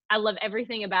love it. I love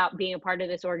everything about being a part of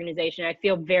this organization. I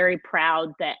feel very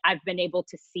proud that I've been able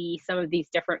to see some of these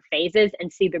different phases and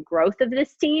see the growth of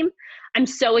this team. I'm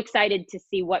so excited to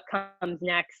see what comes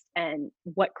next and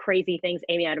what crazy things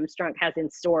Amie Adams-Strunk has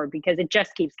in store, because it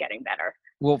just keeps getting better.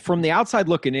 Well, from the outside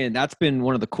looking in, that's been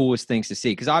one of the coolest things to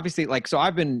see. Because obviously, so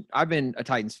I've been a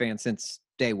Titans fan since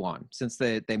day one since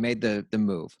they made the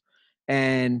move.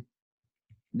 And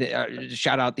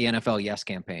shout out the NFL Yes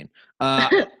campaign.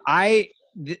 I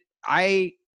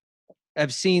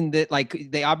have seen that,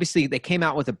 like, they came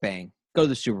out with a bang, go to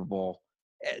the Super Bowl.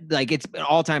 Like, it's an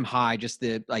all-time high, just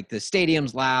the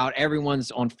stadium's loud,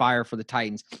 everyone's on fire for the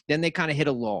Titans. Then they kind of hit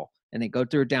a lull and they go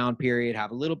through a down period,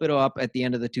 have a little bit of up at the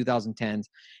end of the 2010s.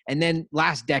 And then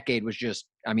last decade was just,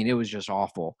 I mean, it was just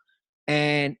awful.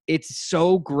 And it's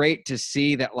so great to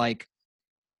see that, like,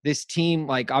 this team,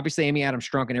 like, obviously Amy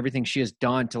Adams-Strunk and everything she has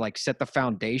done to, like, set the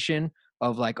foundation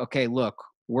of, like, okay, look,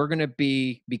 we're going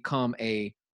to become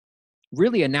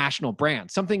really a national brand,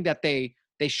 something that they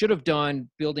should have done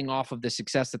building off of the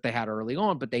success that they had early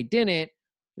on, but they didn't.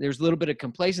 There's a little bit of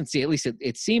complacency, at least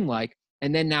it seemed like.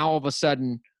 And then now all of a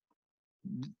sudden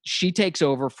she takes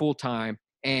over full time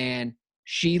and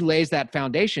she lays that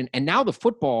foundation. And now the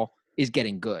football is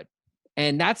getting good.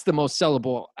 And that's the most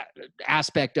sellable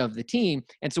aspect of the team.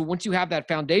 And so once you have that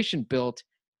foundation built,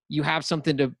 you have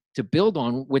something to build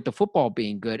on with the football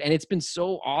being good. And it's been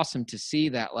so awesome to see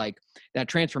that, like, that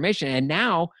transformation. And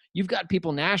now you've got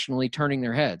people nationally turning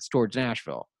their heads towards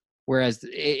Nashville, whereas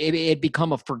it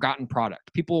become a forgotten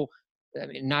product. People, I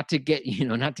mean, not to get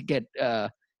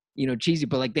cheesy,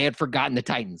 but, like, they had forgotten the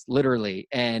Titans literally.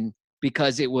 And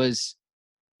because it was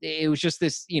just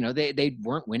this, they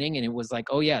weren't winning, and it was like,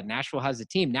 oh yeah, Nashville has a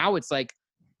team. Now it's like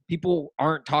people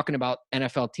aren't talking about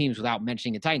NFL teams without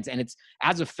mentioning the Titans. And it's,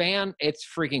 as a fan, it's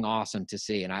freaking awesome to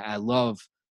see. And I love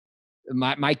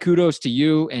my kudos to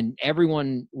you and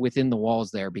everyone within the walls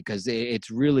there, because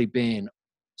it's really been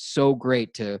so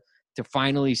great to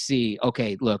finally see,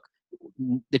 okay, look,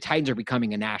 the Titans are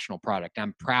becoming a national product.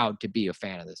 I'm proud to be a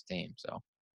fan of this team. So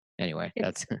anyway,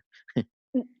 that's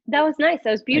that was nice.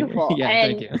 That was beautiful. Yeah,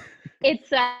 and thank you.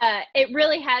 It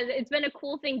really has, it's been a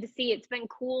cool thing to see. It's been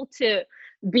cool to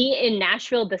be in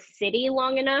Nashville, the city,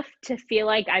 long enough to feel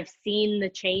like I've seen the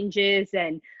changes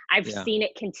and I've seen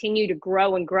it continue to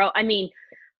grow and grow. I mean,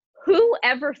 who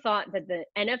ever thought that the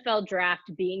NFL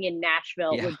draft being in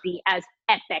Nashville would be as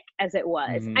epic as it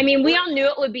was? Mm-hmm. I mean, we all knew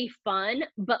it would be fun,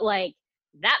 but, like,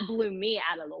 that blew me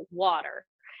out of the water.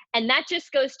 And that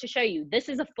just goes to show you, this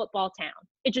is a football town.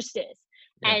 It just is.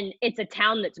 Yeah. And it's a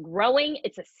town that's growing.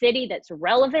 It's a city that's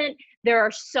relevant. There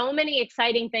are so many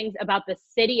exciting things about the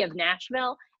city of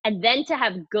Nashville. And then to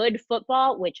have good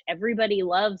football, which everybody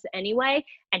loves anyway,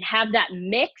 and have that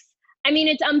mix, I mean,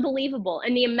 it's unbelievable.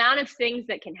 And the amount of things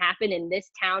that can happen in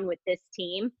this town with this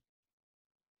team,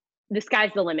 the sky's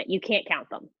the limit. You can't count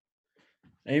them.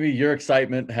 Amy, your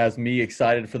excitement has me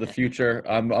excited for the future.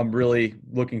 I'm really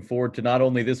looking forward to not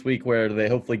only this week where they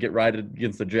hopefully get right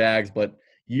against the Jags, but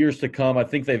years to come. I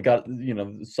think they've got,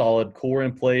 solid core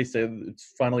in place.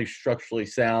 It's finally structurally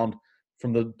sound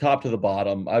from the top to the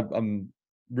bottom. I'm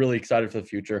really excited for the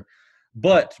future.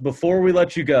 But before we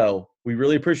let you go, we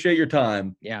really appreciate your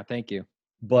time. Yeah, thank you.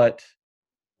 But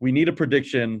we need a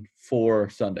prediction for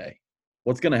Sunday.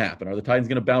 What's going to happen? Are the Titans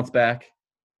going to bounce back?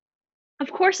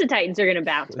 Of course the Titans are going to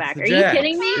bounce back. Are Jags. you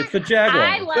kidding me? It's the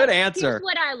Jaguars. Good answer. Here's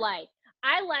what I like.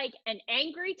 I like an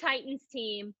angry Titans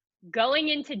team going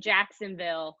into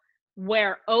Jacksonville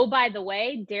where, oh, by the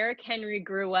way, Derrick Henry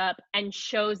grew up and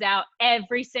shows out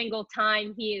every single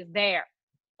time he is there.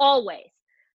 Always.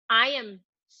 I am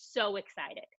so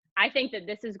excited. I think that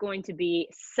this is going to be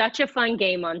such a fun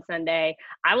game on Sunday.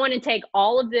 I want to take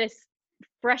all of this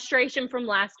frustration from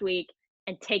last week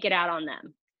and take it out on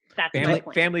them. That's my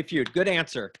plan. Family Feud. Good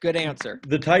answer. Good answer.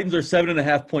 The Titans are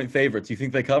 7.5-point favorites. You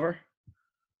think they cover?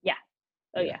 Yeah.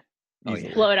 Oh, yeah. Oh,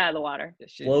 yeah. Blow it out of the water.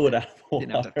 Blow it out of the water.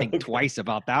 Didn't have to think twice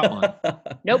about that one.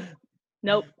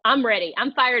 Nope. I'm ready.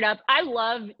 I'm fired up. I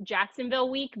love Jacksonville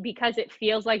week because it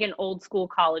feels like an old school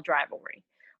college rivalry.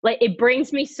 Like, it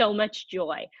brings me so much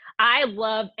joy. I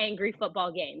love angry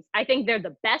football games. I think they're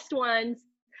the best ones.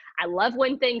 I love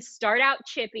when things start out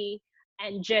chippy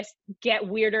and just get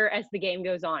weirder as the game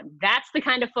goes on. That's the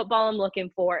kind of football I'm looking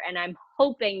for, and I'm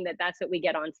hoping that that's what we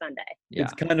get on Sunday. Yeah.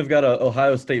 It's kind of got a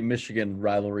Ohio State-Michigan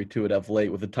rivalry to it of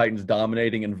late, with the Titans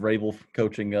dominating and Vrabel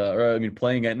coaching,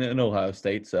 playing in Ohio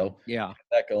State. So yeah,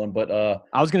 that going. But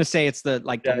I was going to say it's the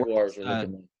Jaguars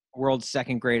world's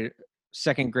second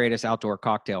greatest outdoor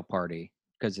cocktail party,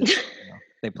 because it's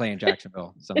they play in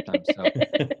Jacksonville sometimes, so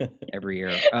every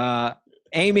year.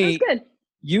 Amy,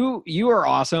 you are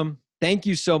awesome. Thank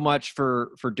you so much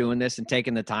for doing this and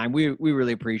taking the time. We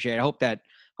really appreciate it. I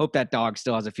hope that dog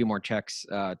still has a few more checks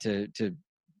to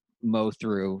mow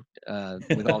through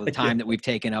with all the time that we've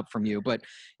taken up from you. But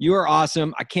you are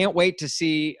awesome. I can't wait to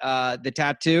see the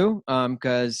tattoo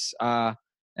because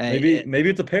maybe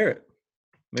it's a parrot.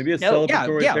 Maybe a No,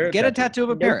 celebratory parrot get a tattoo. tattoo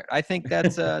of a parrot. I think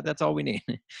that's all we need.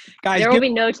 Guys, There will be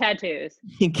no tattoos.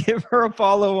 give her a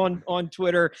follow on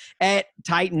Twitter at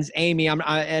Titans Amie.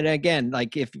 And again,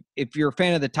 like if you're a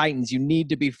fan of the Titans, you need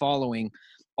to be following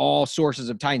all sources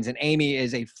of Titans, and Amie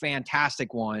is a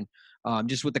fantastic one.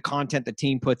 Just with the content the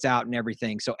team puts out and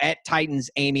everything. So at Titans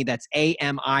Amie, that's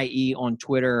AMIE on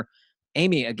Twitter.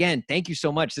 Amie, again, thank you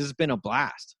so much. This has been a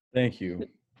blast. Thank you.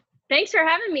 Thanks for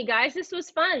having me, guys. This was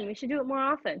fun. We should do it more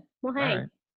often. Well, hey. All right.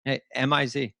 Hey,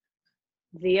 MIZ.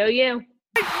 ZOU.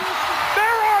 There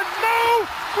are no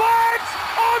flags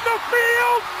on the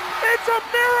field. It's a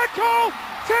miracle.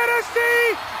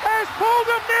 Tennessee has pulled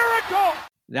a miracle.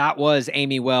 That was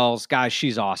Amie Wells. Guys,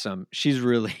 she's awesome. She's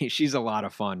a lot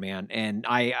of fun, man. And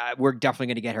we're definitely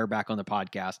going to get her back on the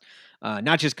podcast.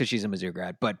 Not just because she's a Mizzou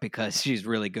grad, but because she's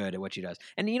really good at what she does.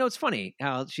 And it's funny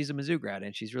how she's a Mizzou grad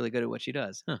and she's really good at what she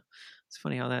does. Huh. It's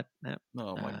funny how that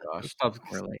Oh my gosh! Stop!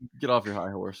 Get off your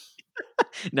high horse.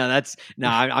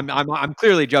 I'm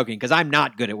clearly joking because I'm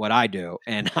not good at what I do,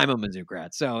 and I'm a Mizzou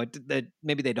grad, so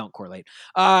maybe they don't correlate.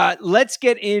 Let's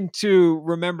get into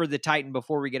Remember the Titan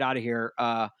before we get out of here.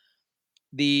 I'm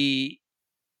going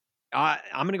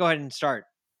to go ahead and start,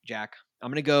 Jack.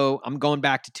 I'm going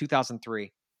back to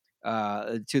 2003,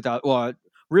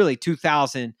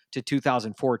 2000 to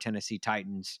 2004 Tennessee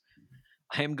Titans.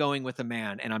 I am going with a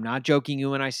man, and I'm not joking you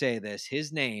when I say this.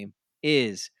 His name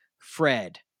is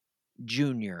Fred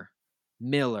Jr.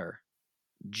 Miller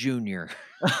Jr.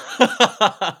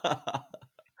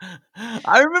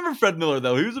 I remember Fred Miller,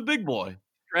 though. He was a big boy.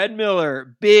 Fred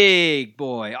Miller, big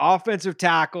boy, offensive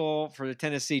tackle for the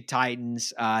Tennessee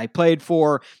Titans. He played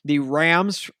for the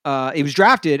Rams. He was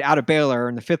drafted out of Baylor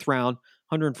in the 5th round,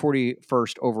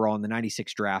 141st overall in the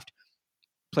 96 draft.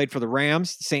 Played for the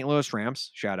Rams, St. Louis Rams,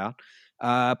 shout out.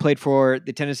 Played for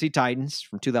the Tennessee Titans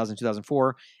from 2000 to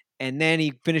 2004. And then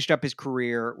he finished up his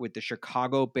career with the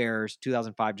Chicago Bears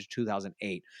 2005 to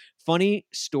 2008. Funny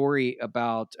story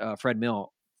about Fred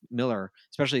Miller,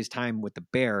 especially his time with the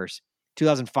Bears.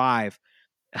 2005,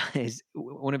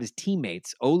 one of his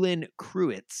teammates, Olin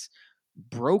Kruitz,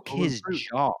 broke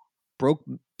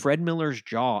Fred Miller's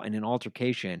jaw in an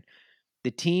altercation. The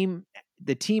team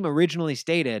originally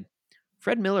stated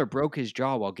Fred Miller broke his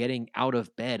jaw while getting out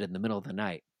of bed in the middle of the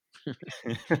night.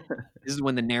 This is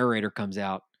when the narrator comes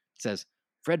out. It says,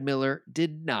 Fred Miller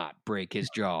did not break his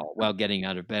jaw while getting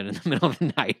out of bed in the middle of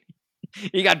the night.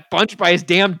 He got punched by his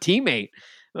damn teammate.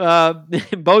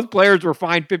 Both players were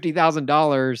fined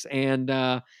 $50,000,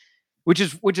 and which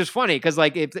is funny because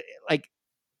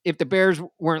if the Bears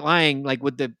weren't lying,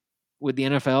 would the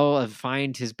NFL have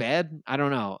fined his bed? I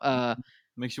don't know.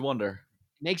 Makes you wonder.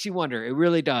 Makes you wonder. It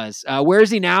really does. Where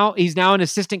is he now? He's now an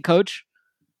assistant coach.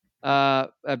 At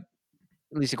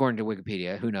least according to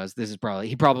Wikipedia. Who knows?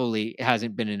 He probably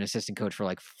hasn't been an assistant coach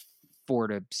for 4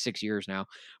 to 6 years now.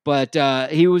 But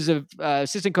he was a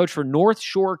assistant coach for North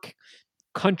Shore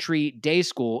Country Day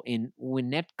School in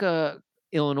Winnetka,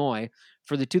 Illinois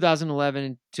for the 2011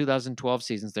 and 2012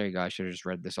 seasons. There you go. I should have just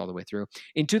read this all the way through.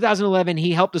 In 2011,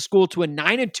 he helped the school to a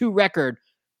 9-2 record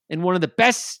in one of the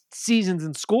best seasons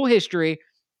in school history.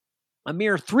 A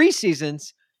mere 3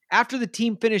 seasons after the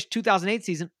team finished 2008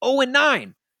 season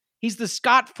 0-9. He's the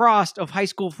Scott Frost of high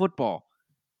school football.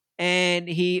 And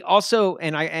he also,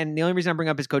 and the only reason I bring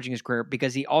up his coaching career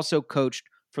because he also coached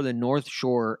for the North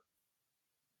Shore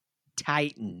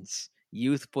Titans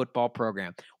youth football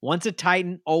program. Once a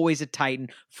Titan, always a Titan.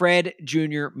 Fred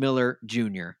Jr. Miller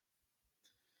Jr.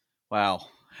 Wow.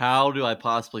 How do I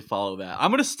possibly follow that?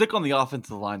 I'm going to stick on the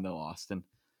offensive line, though, Austin.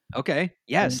 Okay.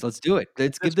 Yes, let's do it.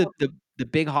 Let's give the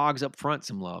big hogs up front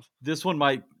some love. This one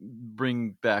might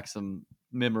bring back some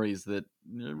memories that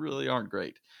really aren't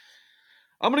great.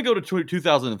 I'm going to go to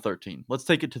 2013. Let's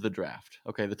take it to the draft.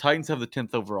 Okay, the Titans have the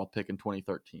 10th overall pick in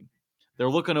 2013. They're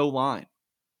looking O-line.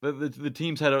 The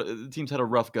teams had a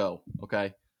rough go.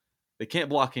 Okay, they can't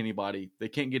block anybody. They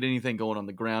can't get anything going on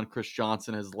the ground. Chris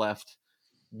Johnson has left.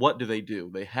 What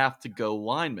do? They have to go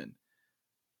linemen.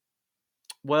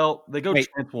 Well, they go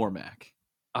Chance Warmack.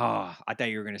 Oh, I thought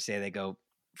you were going to say they go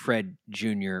Fred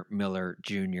Jr. Miller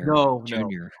Jr. No.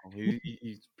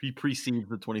 He precedes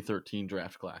the 2013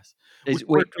 draft class. Chance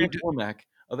Warmack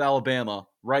of Alabama,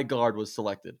 right guard, was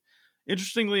selected.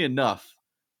 Interestingly enough,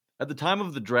 at the time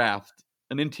of the draft,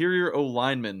 an interior O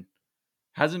lineman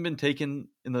hasn't been taken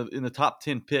in the top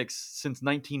 10 picks since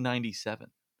 1997,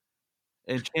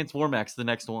 and Chance Warmack's the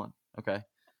next one. Okay.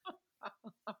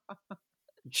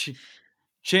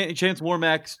 Chance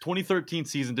Warmack's 2013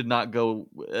 season did not go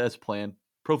as planned.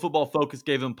 Pro Football Focus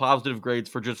gave him positive grades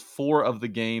for just 4 of the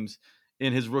games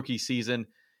in his rookie season.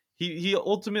 He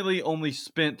ultimately only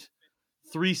spent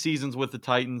 3 seasons with the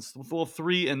Titans. Well,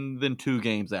 3 and then 2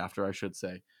 games after, I should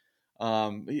say.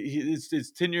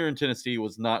 His tenure in Tennessee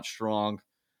was not strong.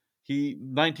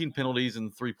 19 penalties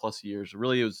in 3+ years.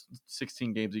 Really, it was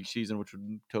 16 games each season, which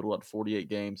would total up to 48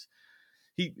 games.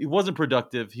 He wasn't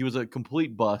productive. He was a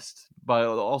complete bust by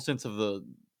all sense of the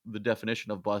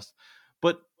definition of bust.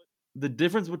 But the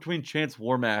difference between Chance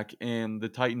Warmack and the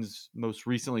Titans' most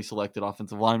recently selected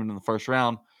offensive lineman in the first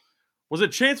round was that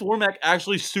Chance Warmack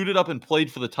actually suited up and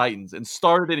played for the Titans and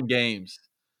started in games.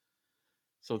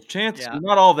 So Chance, Yeah. you're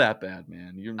not all that bad,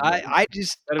 man. You're I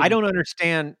don't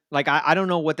understand. Like, I don't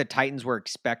know what the Titans were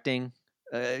expecting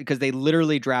because they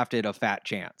literally drafted a fat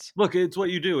Chance. Look, it's what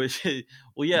you do.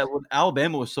 Well, yeah, when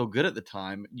Alabama was so good at the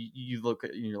time, you look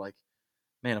at and you're like,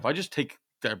 man, if I just take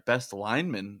their best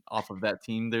lineman off of that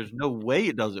team, there's no way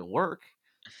it doesn't work.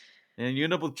 And you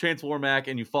end up with Chance Warmack,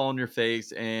 and you fall on your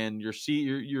face, and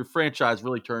your franchise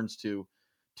really turns to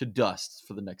dust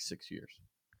for the next 6 years.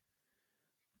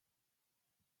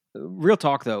 Real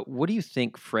talk, though, what do you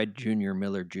think Fred Jr.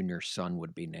 Miller Jr.'s son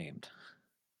would be named?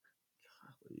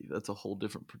 That's a whole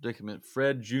different predicament.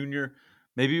 Fred Jr.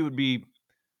 Maybe it would be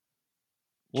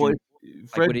Fred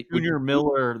Jr.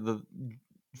 Miller the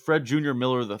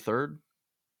third,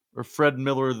 or Fred Jr.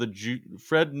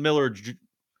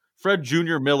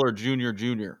 Miller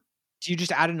Jr. Do you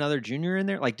just add another junior in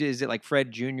there? Like, is it like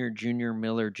Fred Jr. Jr.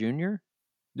 Miller Jr.?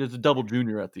 There's a double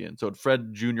junior at the end, so it's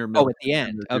Fred Jr. Miller. Oh, at the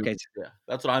end. Jr. Okay. Yeah,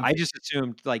 that's what I'm. I just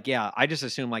assumed,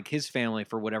 like his family,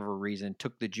 for whatever reason,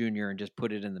 took the junior and just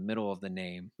put it in the middle of the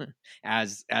name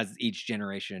as each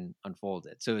generation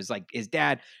unfolded. So it's like his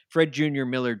dad, Fred Jr.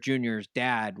 Miller Jr.'s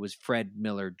dad was Fred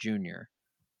Miller Jr.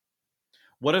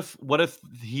 What if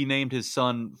he named his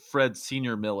son Fred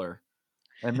Senior Miller,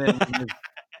 and then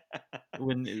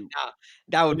when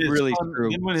that would really screw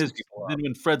people up. Then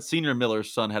when Fred Senior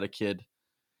Miller's son had a kid,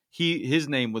 his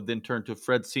name would then turn to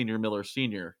Fred Senior Miller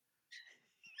Senior.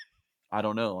 I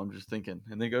don't know. I'm just thinking,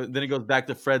 and then it goes back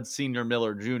to Fred Senior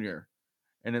Miller Jr.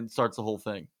 and then starts the whole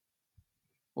thing.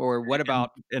 Or what about?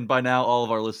 And by now, all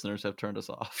of our listeners have turned us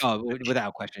off. Oh,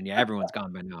 without question, yeah, everyone's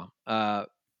gone by now.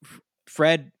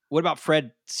 Fred. What about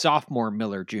Fred Sophomore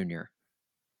Miller Jr.?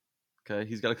 Okay,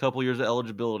 he's got a couple years of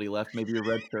eligibility left, maybe a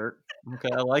red shirt. Okay,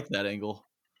 I like that angle.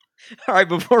 All right,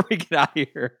 before we get out of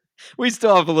here, we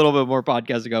still have a little bit more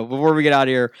podcast to go. Before we get out of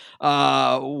here,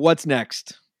 what's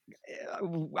next?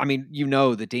 I mean, you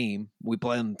know the team. We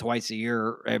play them twice a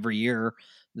year, every year.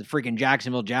 The freaking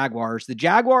Jacksonville Jaguars. The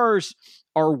Jaguars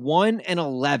are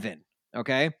 1-11.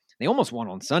 Okay, they almost won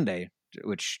on Sunday.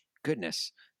 Which,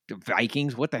 goodness, the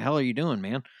Vikings. What the hell are you doing,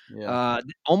 man? Yeah.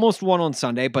 Almost won on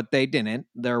Sunday, but they didn't.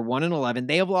 They're 1-11.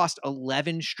 They have lost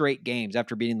 11 straight games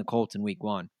after beating the Colts in Week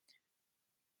 1.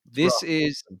 This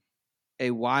is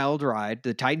a wild ride.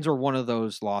 The Titans were one of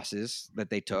those losses that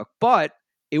they took, but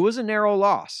it was a narrow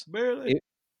loss. Barely.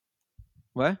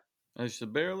 What? I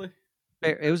said barely.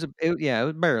 It was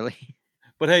barely.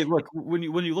 But hey, look, when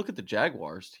you look at the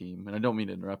Jaguars team, and I don't mean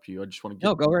to interrupt you, I just want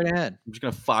to go right ahead. I'm just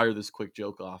gonna fire this quick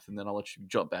joke off, and then I'll let you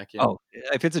jump back in. Oh,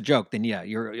 if it's a joke, then yeah,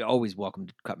 you're always welcome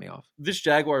to cut me off. This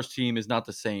Jaguars team is not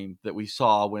the same that we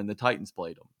saw when the Titans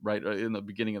played them, right? In the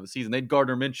beginning of the season. They'd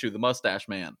Gardner Minshew, the mustache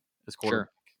man, as quarterback.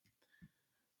 Sure.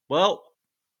 Well,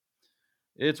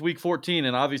 it's week 14,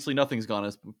 and obviously nothing's gone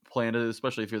as planned,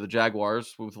 especially if you're the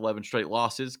Jaguars with 11 straight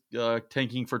losses,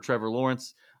 tanking for Trevor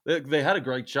Lawrence. They had a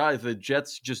great shot. If the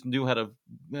Jets just knew how to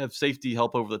have safety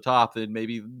help over the top, then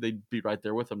maybe they'd be right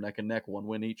there with them, neck and neck, 1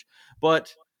 win each.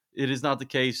 But it is not the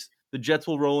case. The Jets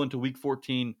will roll into week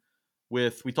 14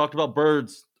 with, we talked about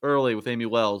birds early with Amie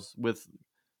Wells, with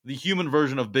the human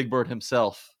version of Big Bird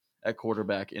himself at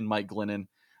quarterback in Mike Glennon.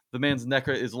 The man's neck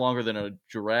is longer than a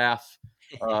giraffe.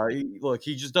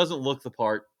 He just doesn't look the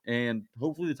part. And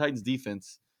hopefully the Titans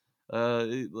defense,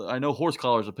 I know horse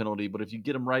collar is a penalty, but if you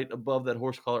get him right above that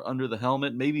horse collar under the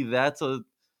helmet, maybe that's a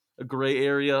gray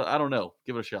area. I don't know.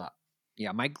 Give it a shot.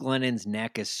 Yeah, Mike Glennon's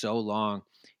neck is so long.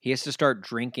 He has to start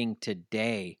drinking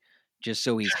today just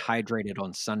so he's hydrated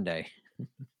on Sunday.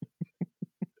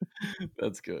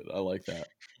 That's good. I like that.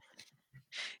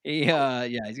 He's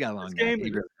got a long neck.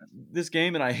 This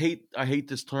game, and I hate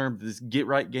this term, this get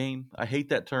right game. I hate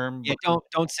that term. Yeah,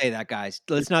 don't say that, guys.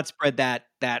 Let's not spread that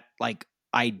like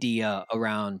idea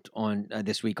around on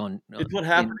this week on. It's what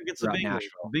happened against the Bengals.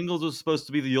 Bengals was supposed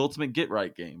to be the ultimate get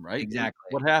right game, right? Exactly.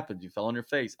 What happened? You fell on your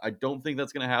face. I don't think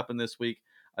that's going to happen this week.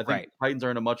 I think the Titans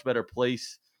are in a much better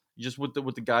place just with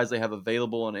the guys they have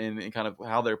available and kind of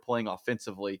how they're playing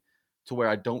offensively, to where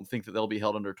I don't think that they'll be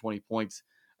held under 20 points.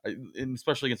 And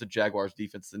especially against a Jaguars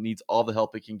defense that needs all the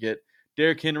help it can get.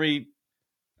 Derrick Henry,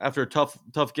 after a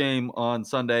tough game on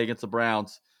Sunday against the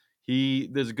Browns,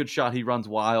 There's a good shot he runs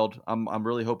wild. I'm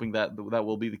really hoping that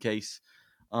will be the case.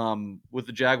 With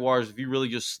the Jaguars, if you really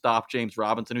just stop James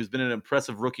Robinson, who's been an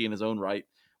impressive rookie in his own right.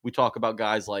 We talk about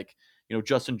guys like,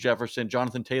 Justin Jefferson,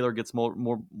 Jonathan Taylor gets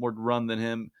more run than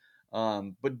him.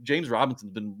 But James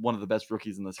Robinson's been one of the best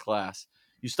rookies in this class.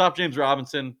 You stop James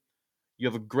Robinson, you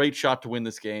have a great shot to win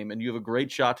this game, and you have a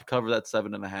great shot to cover that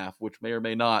 7.5, which may or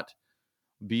may not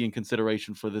be in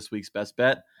consideration for this week's best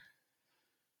bet.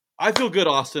 I feel good,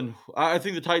 Austin. I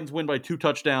think the Titans win by 2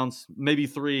 touchdowns, maybe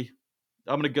 3.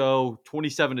 I'm going to go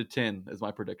 27-10 as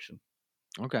my prediction.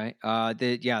 Okay.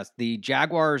 The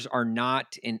Jaguars are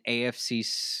not an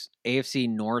AFC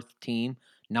North team,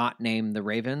 not named the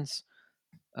Ravens.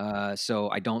 So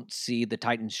I don't see the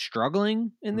Titans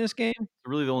struggling in this game.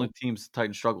 Really, the only teams the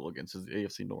Titans struggle against is the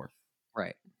AFC North.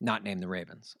 Right. Not named the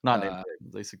Ravens. Not named the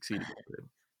Ravens. They succeeded.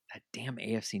 That damn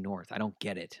AFC North. I don't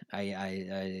get it.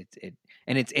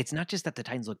 It's not just that the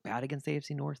Titans look bad against the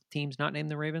AFC North teams not named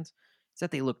the Ravens. It's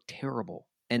that they look terrible.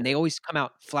 And they always come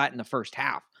out flat in the first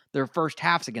half. Their first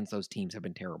halves against those teams have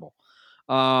been terrible.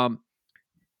 I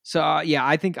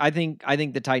think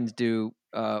the Titans do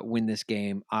win this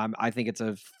game. I think it's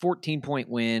a 14-point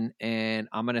win, and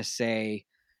I'm gonna say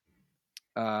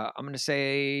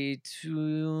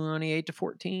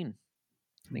 28-14.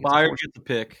 Byard gets a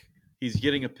pick. He's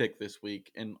getting a pick this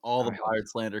week, and all the Byard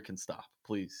slander can stop.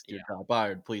 Please, dear God,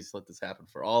 Byard, please let this happen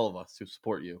for all of us who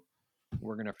support you.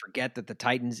 We're going to forget that the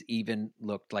Titans even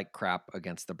looked like crap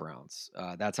against the Browns.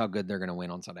 That's how good they're going to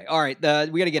win on Sunday. All right,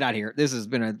 we got to get out of here. This has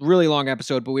been a really long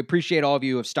episode, but we appreciate all of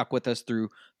you who have stuck with us through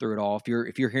it all.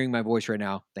 If you're hearing my voice right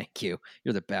now, thank you.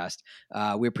 You're the best.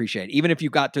 We appreciate it. Even if you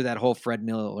got through that whole Fred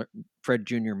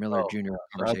Jr. Miller Jr.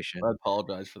 conversation. I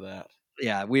apologize for that.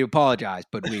 Yeah, we apologize,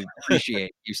 but we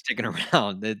appreciate you sticking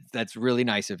around. That's really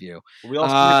nice of you. We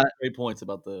also made great points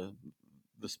about the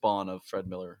spawn of Fred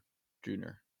Miller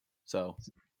Jr. So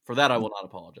for that, I will not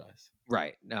apologize.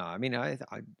 Right. No, I mean,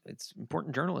 it's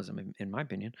important journalism, in my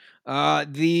opinion.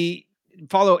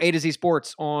 Follow A to Z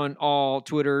Sports on all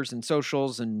Twitters and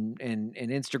socials and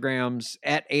Instagrams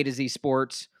at A to Z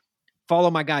Sports.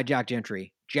 Follow my guy, Jack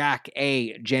Gentry. Jack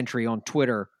A. Gentry on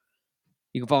Twitter.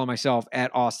 You can follow myself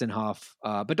at Austin Huff.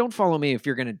 But don't follow me if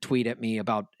you're going to tweet at me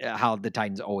about how the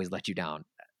Titans always let you down.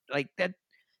 Like that's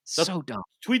so dumb.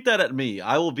 Tweet that at me.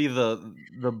 I will be the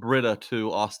Brita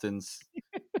to Austin's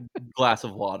glass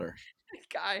of water.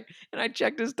 Guy, and I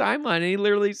checked his timeline, and he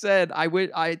literally said, I'm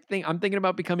thinking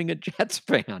about becoming a Jets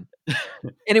fan."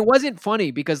 And it wasn't funny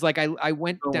because like I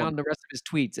went down the rest of his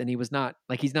tweets, and he was not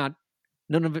like he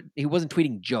wasn't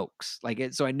tweeting jokes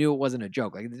so I knew it wasn't a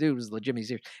joke. Like the dude was legitimately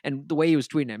serious, and the way he was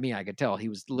tweeting at me, I could tell he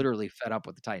was literally fed up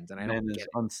with the Titans, and I don't get it.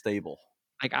 Unstable.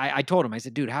 Like I told him, I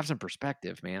said, "Dude, have some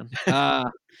perspective, man."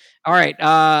 All right,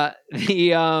 that's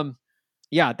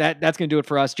gonna do it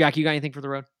for us. Jack, you got anything for the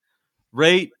road?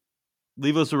 Rate,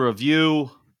 leave us a review,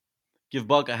 give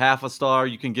Buck a 0.5 star.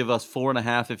 You can give us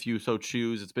 4.5 if you so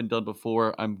choose. It's been done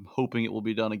before. I'm hoping it will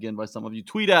be done again by some of you.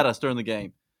 Tweet at us during the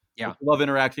game. Yeah, we love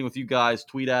interacting with you guys.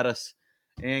 Tweet at us,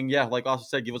 and like Austin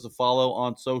said, give us a follow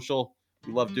on social.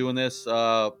 We love doing this.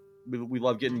 We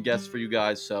love getting guests for you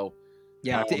guys. So.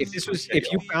 Yeah, if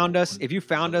you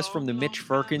found us from the Mitch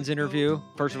Firkins interview,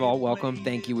 first of all, welcome,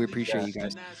 thank you, we appreciate you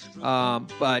guys.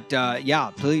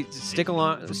 Please stick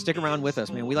around with us,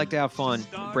 man. We like to have fun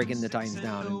breaking the Titans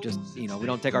down, and just we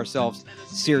don't take ourselves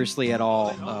seriously at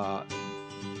all,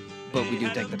 but we do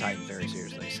take the Titans very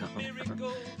seriously. So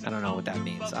I don't know what that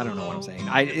means. I don't know what I'm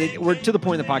saying. We're to the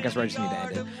point in the podcast where I just need to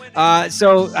end it.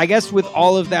 So I guess with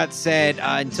all of that said,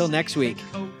 until next week,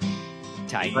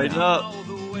 tighten up.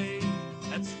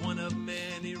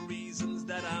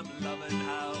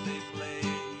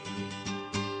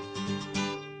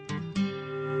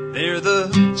 They're the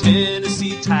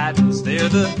Tennessee Titans. They're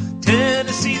the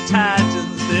Tennessee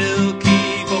Titans. They'll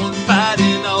keep on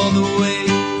fighting all the way.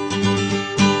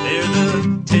 They're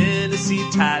the Tennessee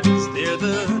Titans.